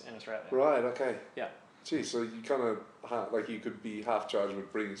us in Australia. Right. Okay. Yeah. Gee, so you kind of you could be half charged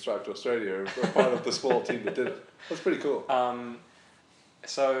with bringing Stripe to Australia, or part of the small team that did it. That's pretty cool.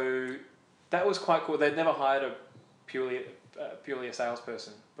 So that was quite cool. They'd never hired a purely a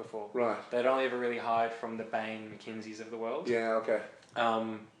salesperson before. Right. They'd only ever really hired from the Bain McKinseys of the world. Yeah. Okay.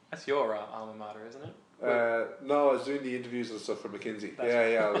 That's your alma mater, isn't it? No, I was doing the interviews and stuff for McKinsey.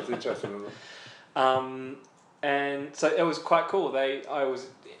 I was interested in them. And so it was quite cool. I was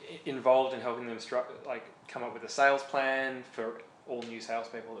involved in helping them come up with a sales plan for all new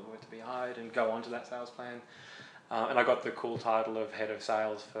salespeople that were to be hired and go on to that sales plan. And I got the cool title of head of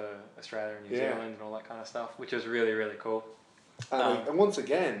sales for Australia and New Zealand and all that kind of stuff, which was really, really cool. And once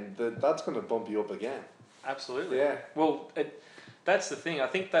again, that's going to bump you up again. Absolutely. Yeah. Well, that's the thing. I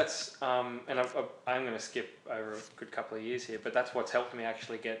think that's, and I'm going to skip over a good couple of years here, but that's what's helped me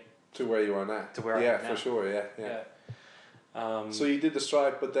actually get to where you are now. To where I am now. For sure. Yeah. So you did the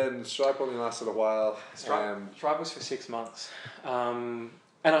Stripe, but then Stripe only lasted a while. Stripe was for 6 months.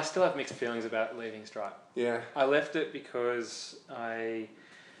 And I still have mixed feelings about leaving Stripe. Yeah. I left it because I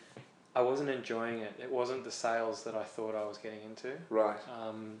wasn't enjoying it. It wasn't the sales that I thought I was getting into. Right.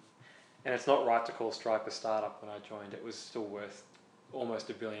 And it's not right to call Stripe a startup when I joined. It was still worth almost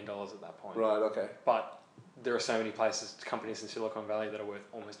 $1 billion at that point. Right, okay. But there are so many companies in Silicon Valley that are worth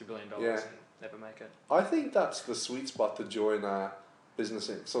almost $1 billion and never make it. I think that's the sweet spot to join a business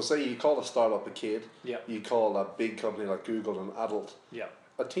in. So say you call a startup a kid, you call a big company like Google an adult,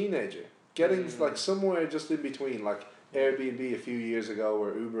 a teenager, getting somewhere just in between, like Airbnb a few years ago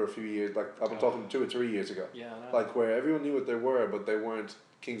or Uber a few years, I've been talking 2 or 3 years ago. Yeah, I know. Where everyone knew what they were, but they weren't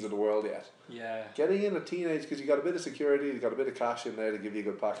kings of the world yet. Yeah. Getting in a teenage, because you got a bit of security, you got a bit of cash in there to give you a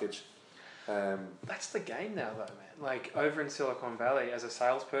good package. That's the game now, though, man. Over in Silicon Valley, as a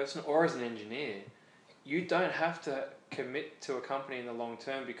salesperson or as an engineer, you don't have to commit to a company in the long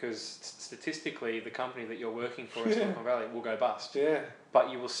term because statistically, the company that you're working for in Silicon Valley will go bust. Yeah.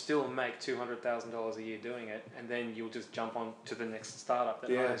 But you will still make $200,000 a year doing it, and then you'll just jump on to the next startup that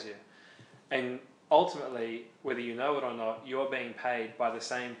hires you. And ultimately, whether you know it or not, you're being paid by the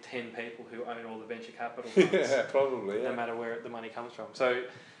same 10 people who own all the venture capital funds. Yeah, probably. Yeah. No matter where the money comes from. So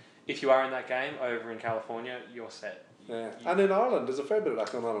if you are in that game over in California, you're set. Yeah. And in Ireland, there's a fair bit of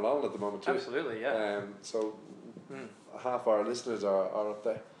that going on in Ireland at the moment too. Absolutely, yeah. So half our listeners are up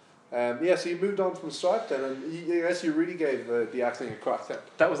there. So you moved on from Stripe then, and I guess you really gave the acting a crack then.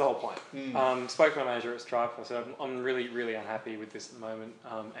 That was the whole point. Spoke to my manager at Stripe. I said, I'm really, really unhappy with this at the moment,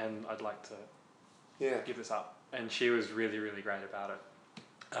 and I'd like to give this up. And she was really, really great about it.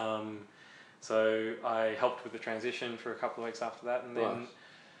 So I helped with the transition for a couple of weeks after that, and then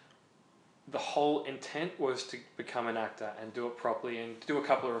the whole intent was to become an actor and do it properly and do a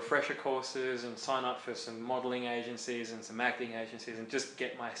couple of refresher courses and sign up for some modelling agencies and some acting agencies and just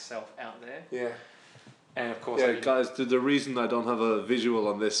get myself out there. Yeah. And of course... Yeah, guys, the reason I don't have a visual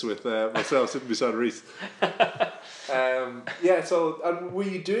on this with myself sitting beside Reese. And were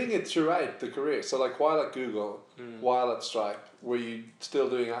you doing it throughout the career? So like while at Google, while at Stripe, were you still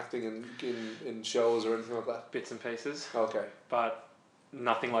doing acting in shows or anything like that? Bits and pieces. Okay. But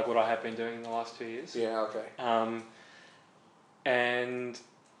nothing like what I have been doing in the last 2 years. Yeah, okay. And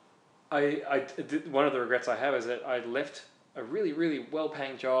I did, one of the regrets I have is that I left a really, really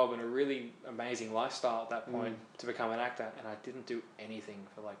well-paying job and a really amazing lifestyle at that point to become an actor, and I didn't do anything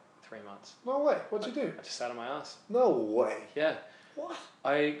for like 3 months. No way. What'd you do? I just sat on my ass. No way. Yeah. What?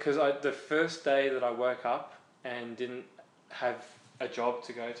 Because the first day that I woke up and didn't have a job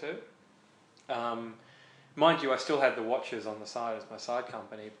to go to, mind you, I still had the watches on the side as my side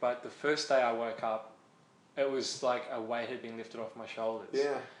company, but the first day I woke up, it was like a weight had been lifted off my shoulders.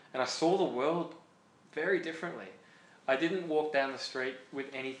 Yeah. And I saw the world very differently. I didn't walk down the street with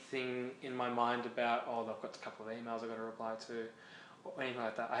anything in my mind about, I've got a couple of emails I've got to reply to, or anything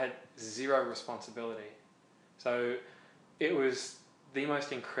like that. I had zero responsibility. So it was the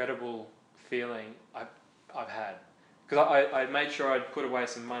most incredible feeling I've had. Because I made sure I'd put away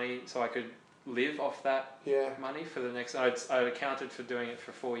some money so I could live off that money for the next... I'd accounted for doing it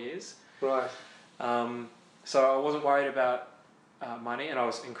for 4 years. Right. So I wasn't worried about money, and I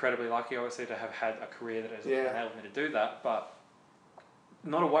was incredibly lucky, obviously, to have had a career that has enabled me to do that, but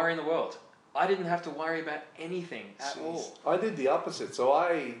not a worry in the world. I didn't have to worry about anything at all. I did the opposite. So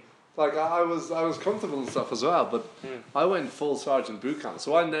I was comfortable and stuff as well, but I went full sergeant boot camp.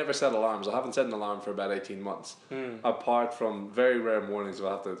 So I never set alarms. I haven't set an alarm for about 18 months. Apart from very rare mornings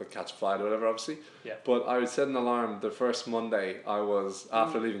where I have to catch a flight or whatever, obviously. Yeah. But I would set an alarm the first Monday I was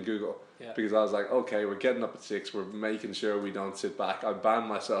after leaving Google. Yeah. Because I was like, okay, we're getting up at 6, we're making sure we don't sit back. I banned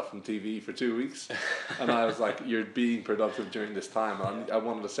myself from TV for 2 weeks, and I was like, you're being productive during this time, and I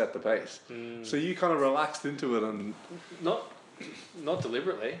wanted to set the pace. So you kind of relaxed into it, and not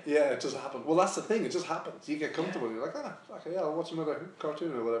deliberately. Yeah, it just happened. Well, that's the thing, it just happens. You get comfortable, you're like, okay, I'll watch another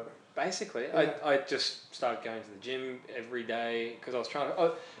cartoon or whatever. Basically, I just started going to the gym every day, because I was trying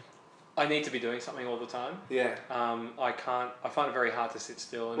to... I need to be doing something all the time. Yeah. I find it very hard to sit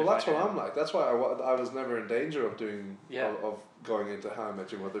still. And that's what I'm like. That's why I was never in danger of doing of going into How I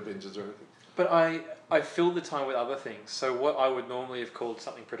Met Your Mother binges or anything. But I filled the time with other things. So what I would normally have called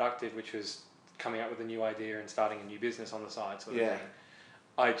something productive, which was coming up with a new idea and starting a new business on the side sort of thing,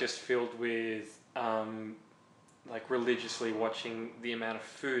 I just filled with like religiously watching the amount of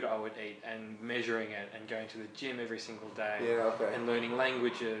food I would eat and measuring it and going to the gym every single day and learning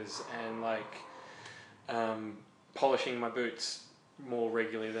languages and like polishing my boots more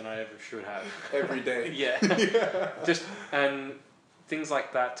regularly than I ever should have. Every day. Just and things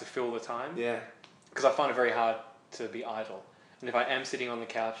like that to fill the time. Yeah. Because I find it very hard to be idle. And if I am sitting on the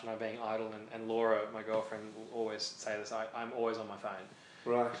couch and I'm being idle, and Laura, my girlfriend, will always say this, I'm always on my phone.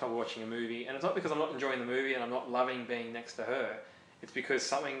 Right. If I'm watching a movie, and it's not because I'm not enjoying the movie and I'm not loving being next to her, it's because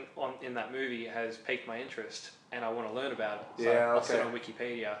something in that movie has piqued my interest and I want to learn about it. So I'll sit on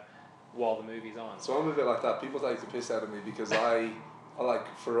Wikipedia while the movie's on. So I'm a bit like that. People take the piss out of me because I like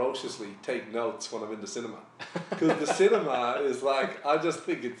ferociously take notes when I'm in the cinema. Because the cinema is like, I just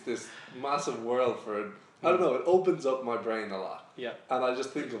think it's this massive world for, I don't know, it opens up my brain a lot. Yeah. And I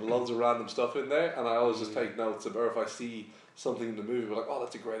just think of loads of random stuff in there, and I always just take notes of, or if I see something in the movie, we're like, oh,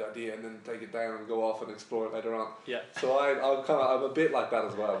 that's a great idea, and then take it down and go off and explore it later on. Yeah. So I'm a bit like that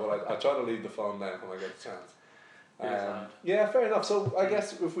as well, but I try to leave the phone down when I get the chance. Yeah, fair enough. So I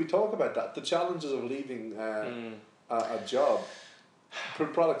guess if we talk about that, the challenges of leaving a job,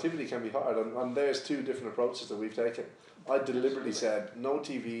 productivity can be hard, and there's two different approaches that we've taken. I deliberately said no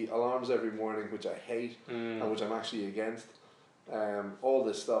TV, alarms every morning, which I hate and which I'm actually against. All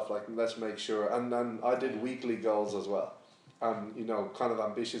this stuff, like let's make sure, and I did weekly goals as well. and kind of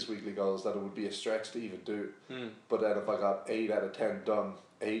ambitious weekly goals that it would be a stretch to even do. But then if I got 8 out of 10 done,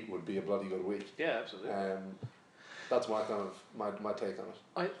 8 would be a bloody good week. Yeah, absolutely. That's my kind of my take on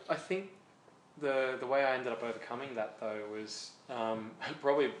it. I think the way I ended up overcoming that though was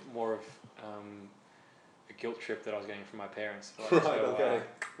probably more of a guilt trip that I was getting from my parents. Like, right. so, Okay.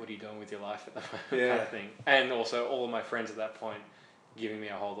 What are you doing with your life at the moment? Yeah. Kind of thing. And also all of my friends at that point giving me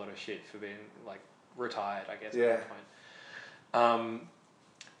a whole lot of shit for being like retired, I guess. Yeah. At that point.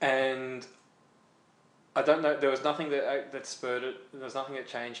 And I don't know. There was nothing that spurred it. There was nothing that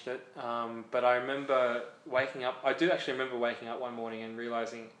changed it. But I remember waking up. I do actually remember waking up one morning and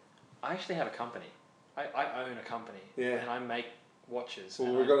realizing I actually have a company. I own a company. Yeah. And I make watches.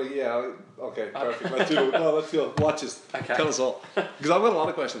 Well, we're gonna okay, perfect. Let's do watches. Okay. Tell us all, because I've got a lot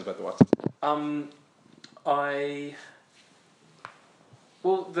of questions about the watches.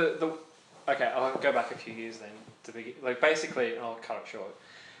 Okay, I'll go back a few years then to begin. Like basically, and I'll cut it short.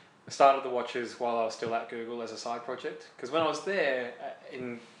 I started the watches while I was still at Google as a side project, because when I was there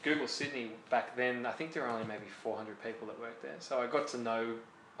in Google Sydney back then, I think there were only maybe 400 people that worked there. So I got to know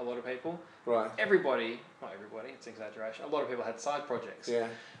a lot of people. Right. Everybody, not everybody, it's an exaggeration. A lot of people had side projects. Yeah.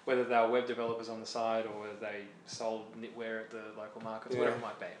 Whether they were web developers on the side or whether they sold knitwear at the local markets, whatever it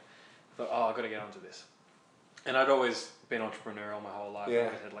might be. I thought, I've got to get onto this. And I'd always been entrepreneurial my whole life. Yeah. I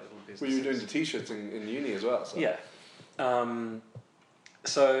always had like little businesses. Well, you were doing the t-shirts in uni as well. So. Yeah.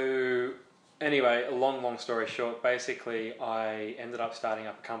 So anyway, a long story short, basically I ended up starting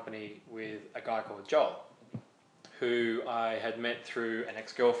up a company with a guy called Joel, who I had met through an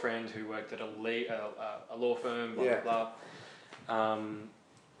ex-girlfriend who worked at a law firm, blah, blah.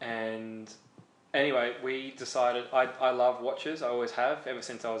 And anyway, we decided, I love watches, I always have, ever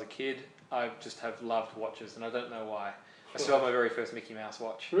since I was a kid. I just have loved watches, and I don't know why. I still have my very first Mickey Mouse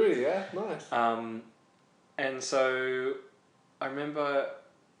watch. Really, yeah? Nice. And so I remember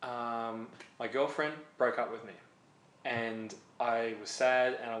my girlfriend broke up with me, and I was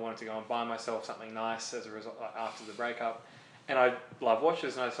sad, and I wanted to go and buy myself something nice as a result after the breakup. And I love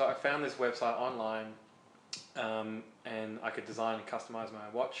watches, and I found this website online, and I could design and customize my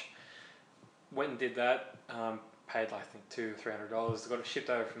own watch. Went and did that. Paid I think $200-300. Got it shipped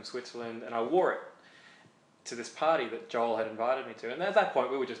over from Switzerland, and I wore it to this party that Joel had invited me to. And at that point,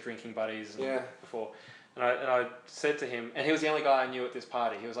 we were just drinking buddies. Before. And I said to him, and he was the only guy I knew at this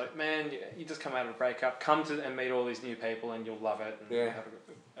party. He was like, "Man, you just come out of a breakup. Come to and meet all these new people, and you'll love it and have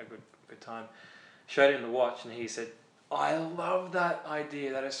a good time." Showed him the watch, and he said, "I love that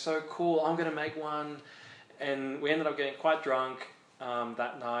idea. That is so cool. I'm going to make one." And we ended up getting quite drunk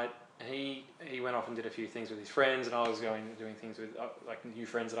that night. And he went off and did a few things with his friends, and I was going and doing things with like new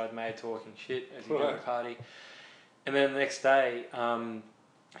friends that I'd made, talking shit as you go to the party. And then the next day,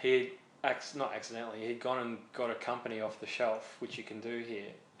 not accidentally, he'd gone and got a company off the shelf, which you can do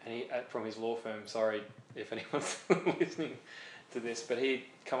here, and from his law firm. Sorry if anyone's listening to this, but he'd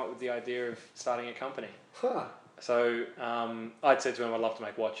come up with the idea of starting a company. Huh. So I'd said to him, "I'd love to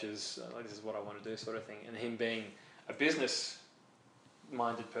make watches. This is what I want to do," sort of thing. And him being a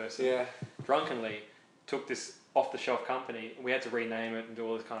business-minded person, drunkenly took this off-the-shelf company. We had to rename it and do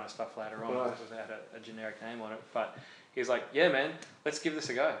all this kind of stuff later on because it had a generic name on it. But he was like, "Yeah, man, let's give this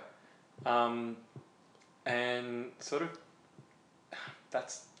a go." And sort of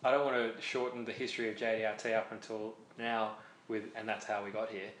I don't want to shorten the history of JDRT up until now and that's how we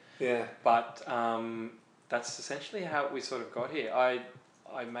got here. Yeah. But that's essentially how we sort of got here. I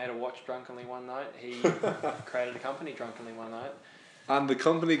made a watch drunkenly one night. He created a company drunkenly one night. And the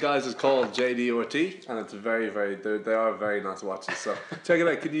company, guys, is called JDRT, and it's very, very, they are very nice watches. So check it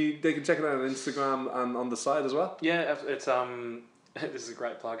out. They can check it out on Instagram and on the site as well. Yeah, it's this is a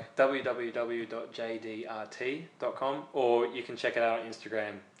great plug. www.jdrt.com, or you can check it out on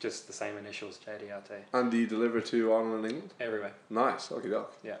Instagram. Just the same initials, JDRT. And do you deliver to Ireland and England? Everywhere. Nice. Okay,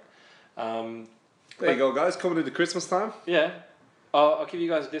 doke. Yeah. There you go, guys. Coming into Christmas time. Yeah. I'll give you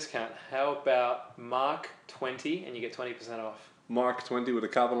guys a discount. How about Mark 20 and you get 20% off? Mark 20 with a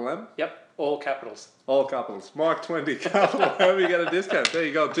capital M? Yep, all capitals. All capitals. Mark 20, capital M, you get a discount. There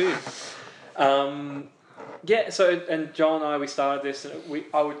you go, team. Yeah, so, and Joel and I, we started this, and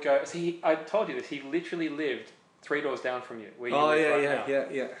I would go, I told you this, he literally lived 3 doors down from you.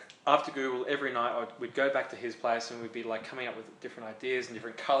 Yeah. After Google, every night we'd go back to his place and we'd be like coming up with different ideas and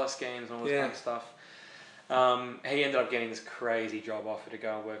different colour schemes and all this kind of stuff. He ended up getting this crazy job offer to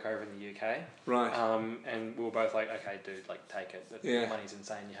go and work over in the UK. Right. And we were both like, "Okay, dude, like take it. The money's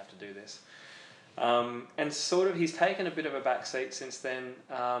insane. You have to do this." And sort of, he's taken a bit of a backseat since then.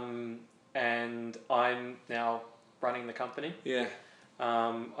 And I'm now running the company. Yeah.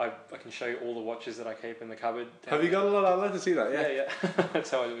 I can show you all the watches that I keep in the cupboard. Have you got a lot? I'd like to see that. Yeah. That's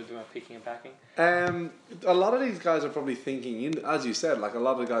how I do my picking and packing. A lot of these guys are probably thinking, as you said, like a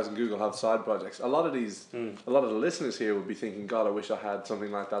lot of the guys in Google have side projects. A lot of the listeners here would be thinking, God, I wish I had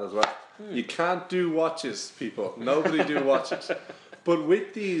something like that as well. You can't do watches, people. Nobody do watches. But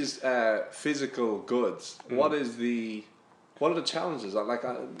with these physical goods, what are the challenges? Like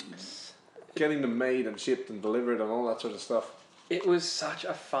getting them made and shipped and delivered and all that sort of stuff. It was such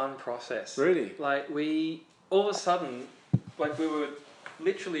a fun process. Really? Like we all of a sudden, like we were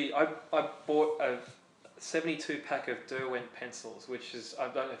literally. I bought a 72 pack of Derwent pencils, which is, I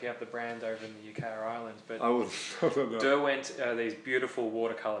don't know if you have the brand over in the UK or Ireland, but I don't know. Derwent are these beautiful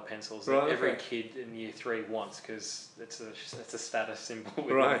watercolour pencils that every kid in year 3 wants because it's a status symbol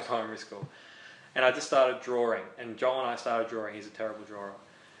within primary school. And I just started drawing, and Joel and I started drawing. He's a terrible drawer.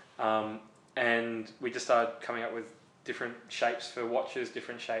 And we just started coming up with different shapes for watches,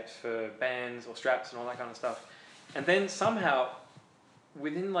 different shapes for bands or straps and all that kind of stuff. And then somehow,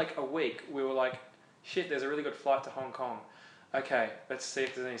 within like a week, we were like, shit, there's a really good flight to Hong Kong. Okay, let's see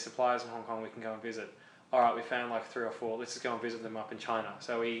if there's any suppliers in Hong Kong we can go and visit. Alright, we found like 3 or 4, let's just go and visit them up in China.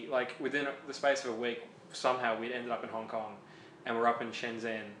 So we, like, within the space of a week, somehow we ended up in Hong Kong and we're up in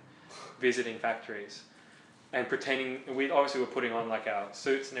Shenzhen visiting factories. And pretending, we obviously were putting on like our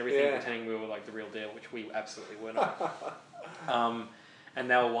suits and everything, pretending we were like the real deal, which we absolutely were not. And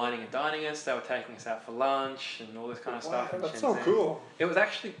they were wining and dining us, they were taking us out for lunch and all this kind of stuff. That's so cool. It was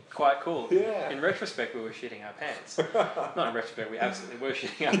actually quite cool. Yeah. In retrospect, we were shitting our pants. Not in retrospect, we absolutely were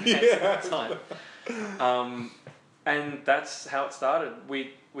shitting our pants at the time. And that's how it started.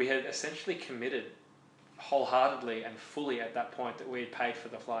 We had essentially committed wholeheartedly and fully at that point that we had paid for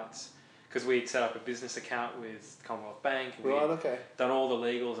the flights. Because we'd set up a business account with Commonwealth Bank. And we'd done all the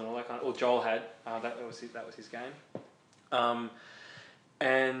legals and all that kind of... Well, Joel had. That was his game.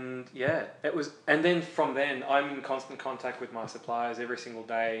 And yeah, it was... And then from then, I'm in constant contact with my suppliers every single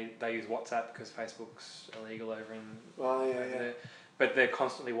day. They use WhatsApp because Facebook's illegal over in... there. But they're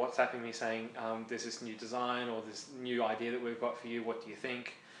constantly WhatsApping me saying, there's this new design or this new idea that we've got for you. What do you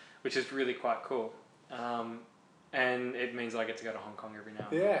think? Which is really quite cool. And it means I get to go to Hong Kong every now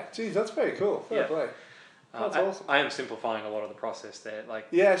and then. Yeah, geez, that's very cool. Fair play. That's awesome. I am simplifying a lot of the process there. Like,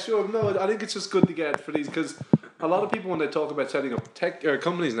 yeah, sure. No, I think it's just good to get for these because a lot of people when they talk about setting up tech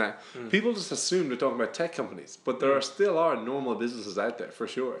companies now, people just assume they're talking about tech companies, but there still are normal businesses out there for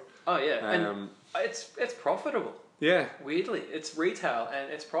sure. Oh yeah, and it's profitable. Yeah. Weirdly, it's retail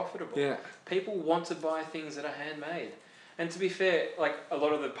and it's profitable. Yeah. People want to buy things that are handmade. And to be fair, like a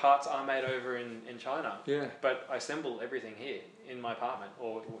lot of the parts are made over in China. Yeah. But I assemble everything here in my apartment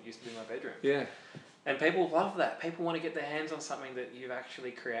or what used to be my bedroom. Yeah. And people love that. People want to get their hands on something that you've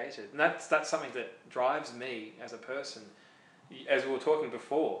actually created. And that's something that drives me as a person. As we were talking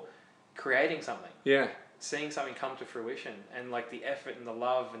before, creating something. Yeah. Seeing something come to fruition and like the effort and the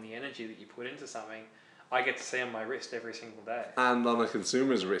love and the energy that you put into something, I get to see on my wrist every single day. And on a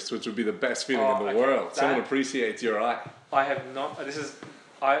consumer's wrist, which would be the best feeling in the world. Someone appreciates your eye. I have not...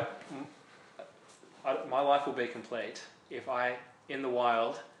 my life will be complete if I, in the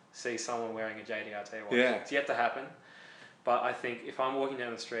wild, see someone wearing a JDRT watch. Yeah. It's yet to happen. But I think if I'm walking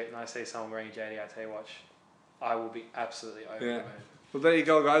down the street and I see someone wearing a JDRT watch, I will be absolutely over the moon. Well, there you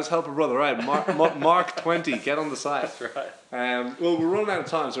go, guys. Help a brother out. Mark 20. Get on the site. That's right. Well, we're running out of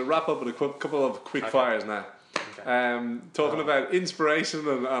time, so we'll wrap up with a couple of quick fires now. Okay. Talking about inspiration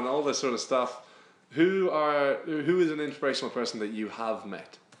and all this sort of stuff. Who is an inspirational person that you have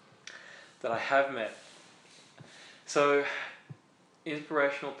met? That I have met. So,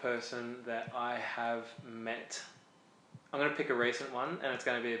 inspirational person that I have met. I'm going to pick a recent one, and it's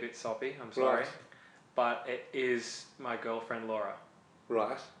going to be a bit soppy. I'm sorry. Right. But it is my girlfriend, Laura.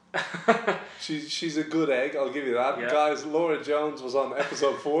 Right. She's a good egg, I'll give you that. Yep. Guys, Laura Jones was on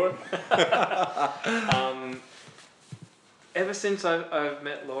episode 4. Ever since I've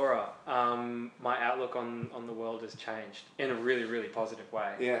met Laura, my outlook on the world has changed in a really, really positive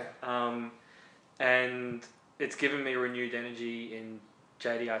way. Yeah. And it's given me renewed energy in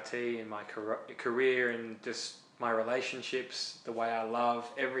JDRT, in my career, and just my relationships, the way I love,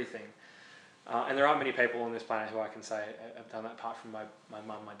 everything. And there aren't many people on this planet who I can say have done that apart from my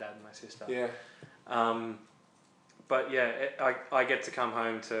mum, my dad and my sister. Yeah. But yeah, I get to come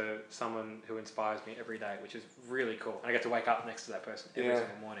home to someone who inspires me every day, which is really cool. And I get to wake up next to that person every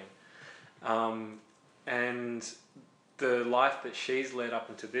single morning. And the life that she's led up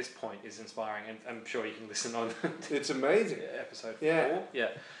until this point is inspiring. And I'm sure you can listen on it's amazing. Episode 4. Yeah.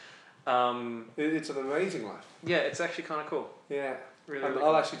 It's an amazing life. Yeah, it's actually kind of cool. Yeah. Really, and really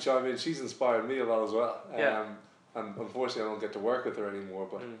I'll cool. actually chime in. She's inspired me a lot as well. Yeah. and unfortunately I don't get to work with her anymore.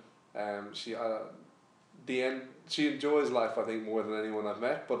 But she she enjoys life, I think, more than anyone I've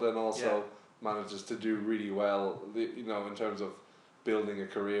met. But then also manages to do really well, you know, in terms of building a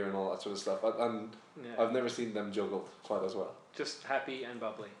career and all that sort of stuff. And I've never seen them juggled quite as well. Just happy and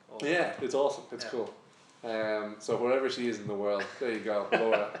bubbly. Yeah, it's awesome. It's cool. So wherever she is in the world, there you go,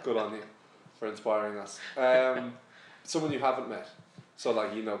 Laura. Good on you for inspiring us. Someone you haven't met, so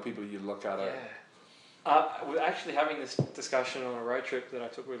like, you know, people you look at. We're actually having this discussion on a road trip that I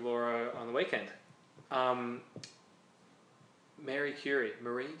took with Laura on the weekend. Marie Curie.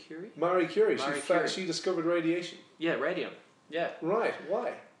 She discovered radiation. Yeah, radium. Yeah. Right.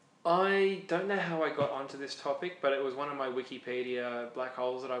 Why? I don't know how I got onto this topic, but it was one of my Wikipedia black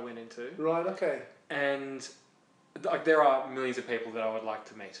holes that I went into. Right. Okay. And like, there are millions of people that I would like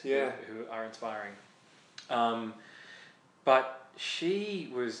to meet who are inspiring. But she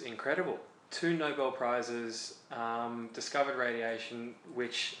was incredible. 2 Nobel Prizes, discovered radiation,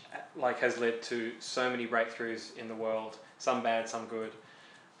 which like has led to so many breakthroughs in the world. Some bad, some good.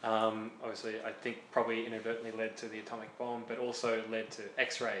 Obviously, I think probably inadvertently led to the atomic bomb, but also led to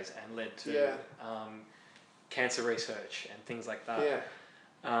X-rays and led to cancer research and things like that.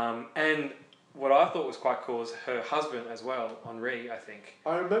 Yeah. And what I thought was quite cool is her husband as well, Henri, I think.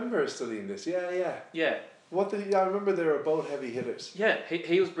 I remember her studying this. Yeah. Yeah. I remember they were both heavy hitters. Yeah,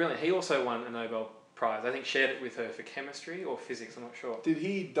 he was brilliant. He also won a Nobel Prize. I think shared it with her for chemistry or physics, I'm not sure. Did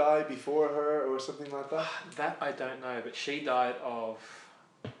he die before her or something like that? That I don't know, but she died of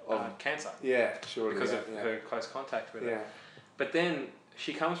cancer. Yeah, sure. Because of her close contact with her. But then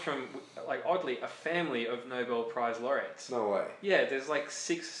she comes from, like, oddly, a family of Nobel Prize laureates. No way. Yeah, there's like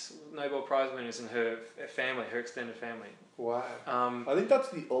 6 Nobel Prize winners in her family, her extended family. Wow. I think that's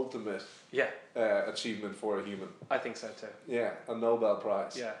the ultimate achievement for a human. I think so too. Yeah, a Nobel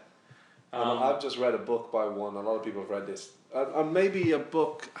Prize. Yeah. I've just read a book by one. A lot of people have read this. And maybe a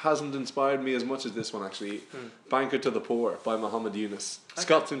book hasn't inspired me as much as this one, actually. Banker to the Poor by Muhammad Yunus. Okay.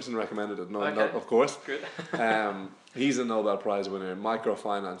 Scott Simpson recommended it, no, of course. Good. He's a Nobel Prize winner in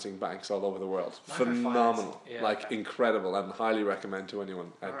microfinancing banks all over the world. Phenomenal. Incredible, and highly recommend to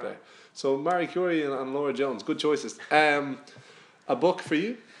anyone out there. So Marie Curie and Laura Jones, good choices. A book for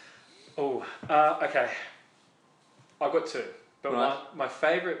you? Oh, okay. I've got 2. But my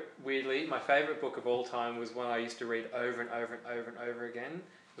favourite book of all time was one I used to read over and over and over and over again.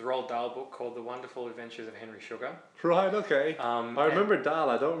 It was a Roald Dahl book called The Wonderful Adventures of Henry Sugar. Right, okay. I remember Dahl,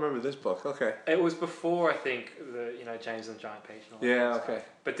 I don't remember this book, okay. It was before, I think, James and the Giant Peach and all that. Yeah, okay.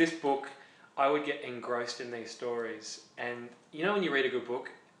 But this book, I would get engrossed in these stories. And you know when you read a good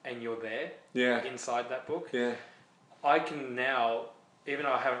book and you're there? Yeah. Inside that book? Yeah. I can now, even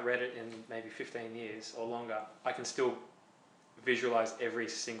though I haven't read it in maybe 15 years or longer, I can still visualize every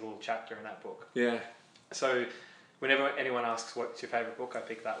single chapter in that book. Yeah. So whenever anyone asks what's your favourite book, I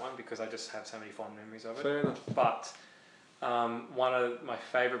pick that one because I just have so many fond memories of it. Fair enough. But one of my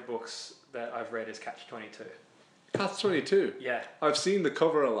favourite books that I've read is Catch-22. Catch-22? Yeah. I've seen the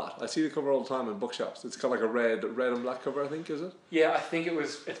cover a lot. I see the cover all the time in bookshops. It's got like a red and black cover, I think, is it? Yeah, I think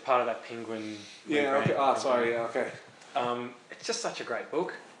it's part of that Penguin. Yeah, okay. Sorry, yeah, okay. It's just such a great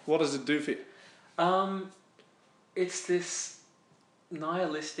book. What does it do for you? It's this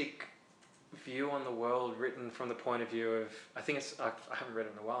nihilistic view on the world written from the point of view of, I haven't read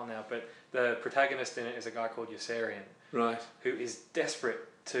it in a while now, but the protagonist in it is a guy called Yossarian. Right. Who is desperate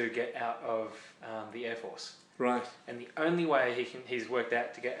to get out of the Air Force. Right. And the only way he's worked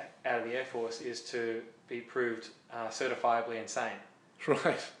out to get out of the Air Force is to be proved certifiably insane.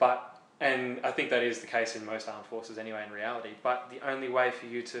 Right. And I think that is the case in most armed forces anyway in reality, but the only way for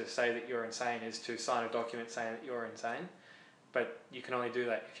you to say that you're insane is to sign a document saying that you're insane, but you can only do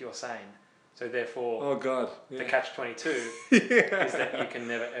that if you're sane. So therefore, oh God, the catch-22 is that you can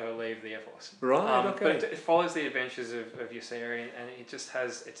never ever leave the Air Force. Right, okay. But it follows the adventures of Yossarian, and it just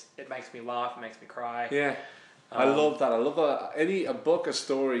has, it makes me laugh, it makes me cry. Yeah. I love that. I love a book, a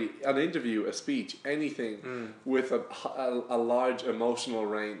story, an interview, a speech, anything with a large emotional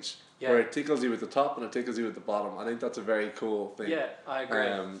range. Yeah. Where it tickles you at the top and it tickles you at the bottom. I think that's a very cool thing. Yeah, I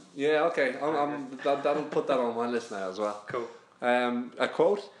agree. Yeah, okay. That'll put that on my list now as well. Cool. A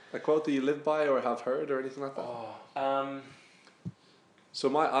quote that you live by or have heard or anything like that.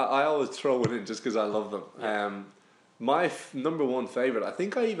 So I always throw it in just because I love them. Yeah. My number one favorite, I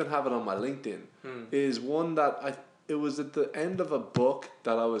think I even have it on my LinkedIn, is one that it was at the end of a book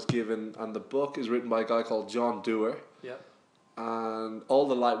that I was given, and the book is written by a guy called John Dewar. Yeah. And All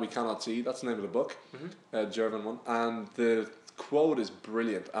the Light We Cannot See, that's the name of the book, German one. And the quote is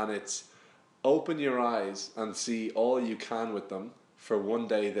brilliant, and it's, open your eyes and see all you can with them, for one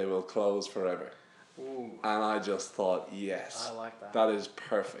day they will close forever. Ooh. And I just thought, yes, I like that. that is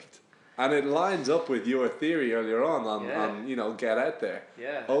perfect. And it lines up with your theory earlier on get out there.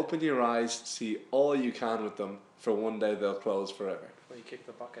 Yeah. Open your eyes, see all you can with them, for one day they'll close forever. Before you kick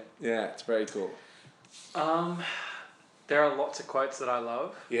the bucket. Yeah, it's very cool. There are lots of quotes that I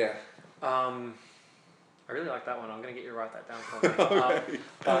love. Yeah. I really like that one. I'm going to get you to write that down for me.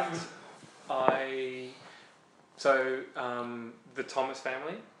 Okay. The Thomas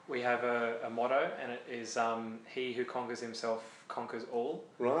family, we have a motto, and it is he who conquers himself conquers all.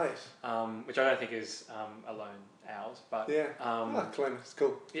 Right. Which I don't think is alone ours, but yeah. Claim it's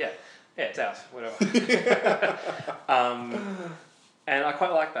cool. Yeah, it's ours. Whatever. And I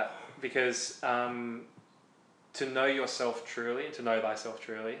quite like that because to know yourself truly and to know thyself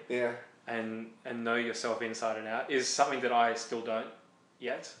truly. Yeah. And know yourself inside and out is something that I still don't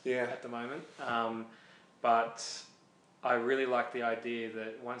yet. Yeah. At the moment. But I really like the idea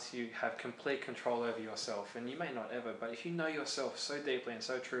that once you have complete control over yourself, and you may not ever, but if you know yourself so deeply and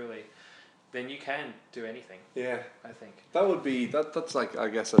so truly, then you can do anything. Yeah. I think. That would be, that's like, I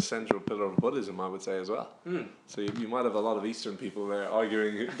guess, a central pillar of Buddhism, I would say, as well. Mm. So you might have a lot of Eastern people there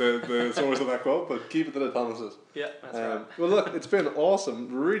arguing the source of that quote, but keep it to the Thomases. Yeah, that's right. Well, look, it's been awesome.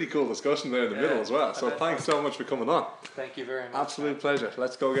 Really cool discussion there in the middle as well. So thanks so much for coming on. Thank you very much. Absolute pleasure.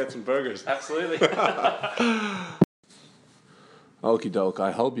 Let's go get some burgers. Absolutely. Okie doke.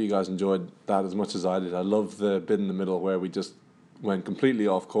 I hope you guys enjoyed that as much as I did. I love the bit in the middle where we just went completely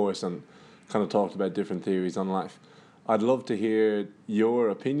off course and kind of talked about different theories on life. I'd love to hear your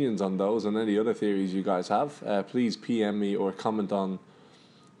opinions on those and any other theories you guys have. Please PM me or comment on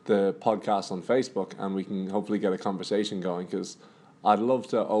the podcast on Facebook, and we can hopefully get a conversation going, because I'd love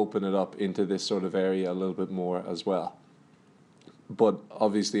to open it up into this sort of area a little bit more as well. But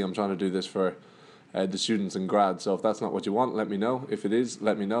obviously I'm trying to do this for the students and grads, so if that's not what you want, let me know. If it is,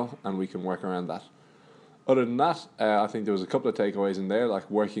 let me know, and we can work around that. Other than that, I think there was a couple of takeaways in there, like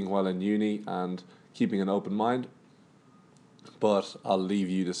working well in uni and keeping an open mind. But I'll leave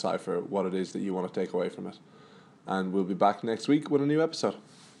you decipher what it is that you want to take away from it. And we'll be back next week with a new episode.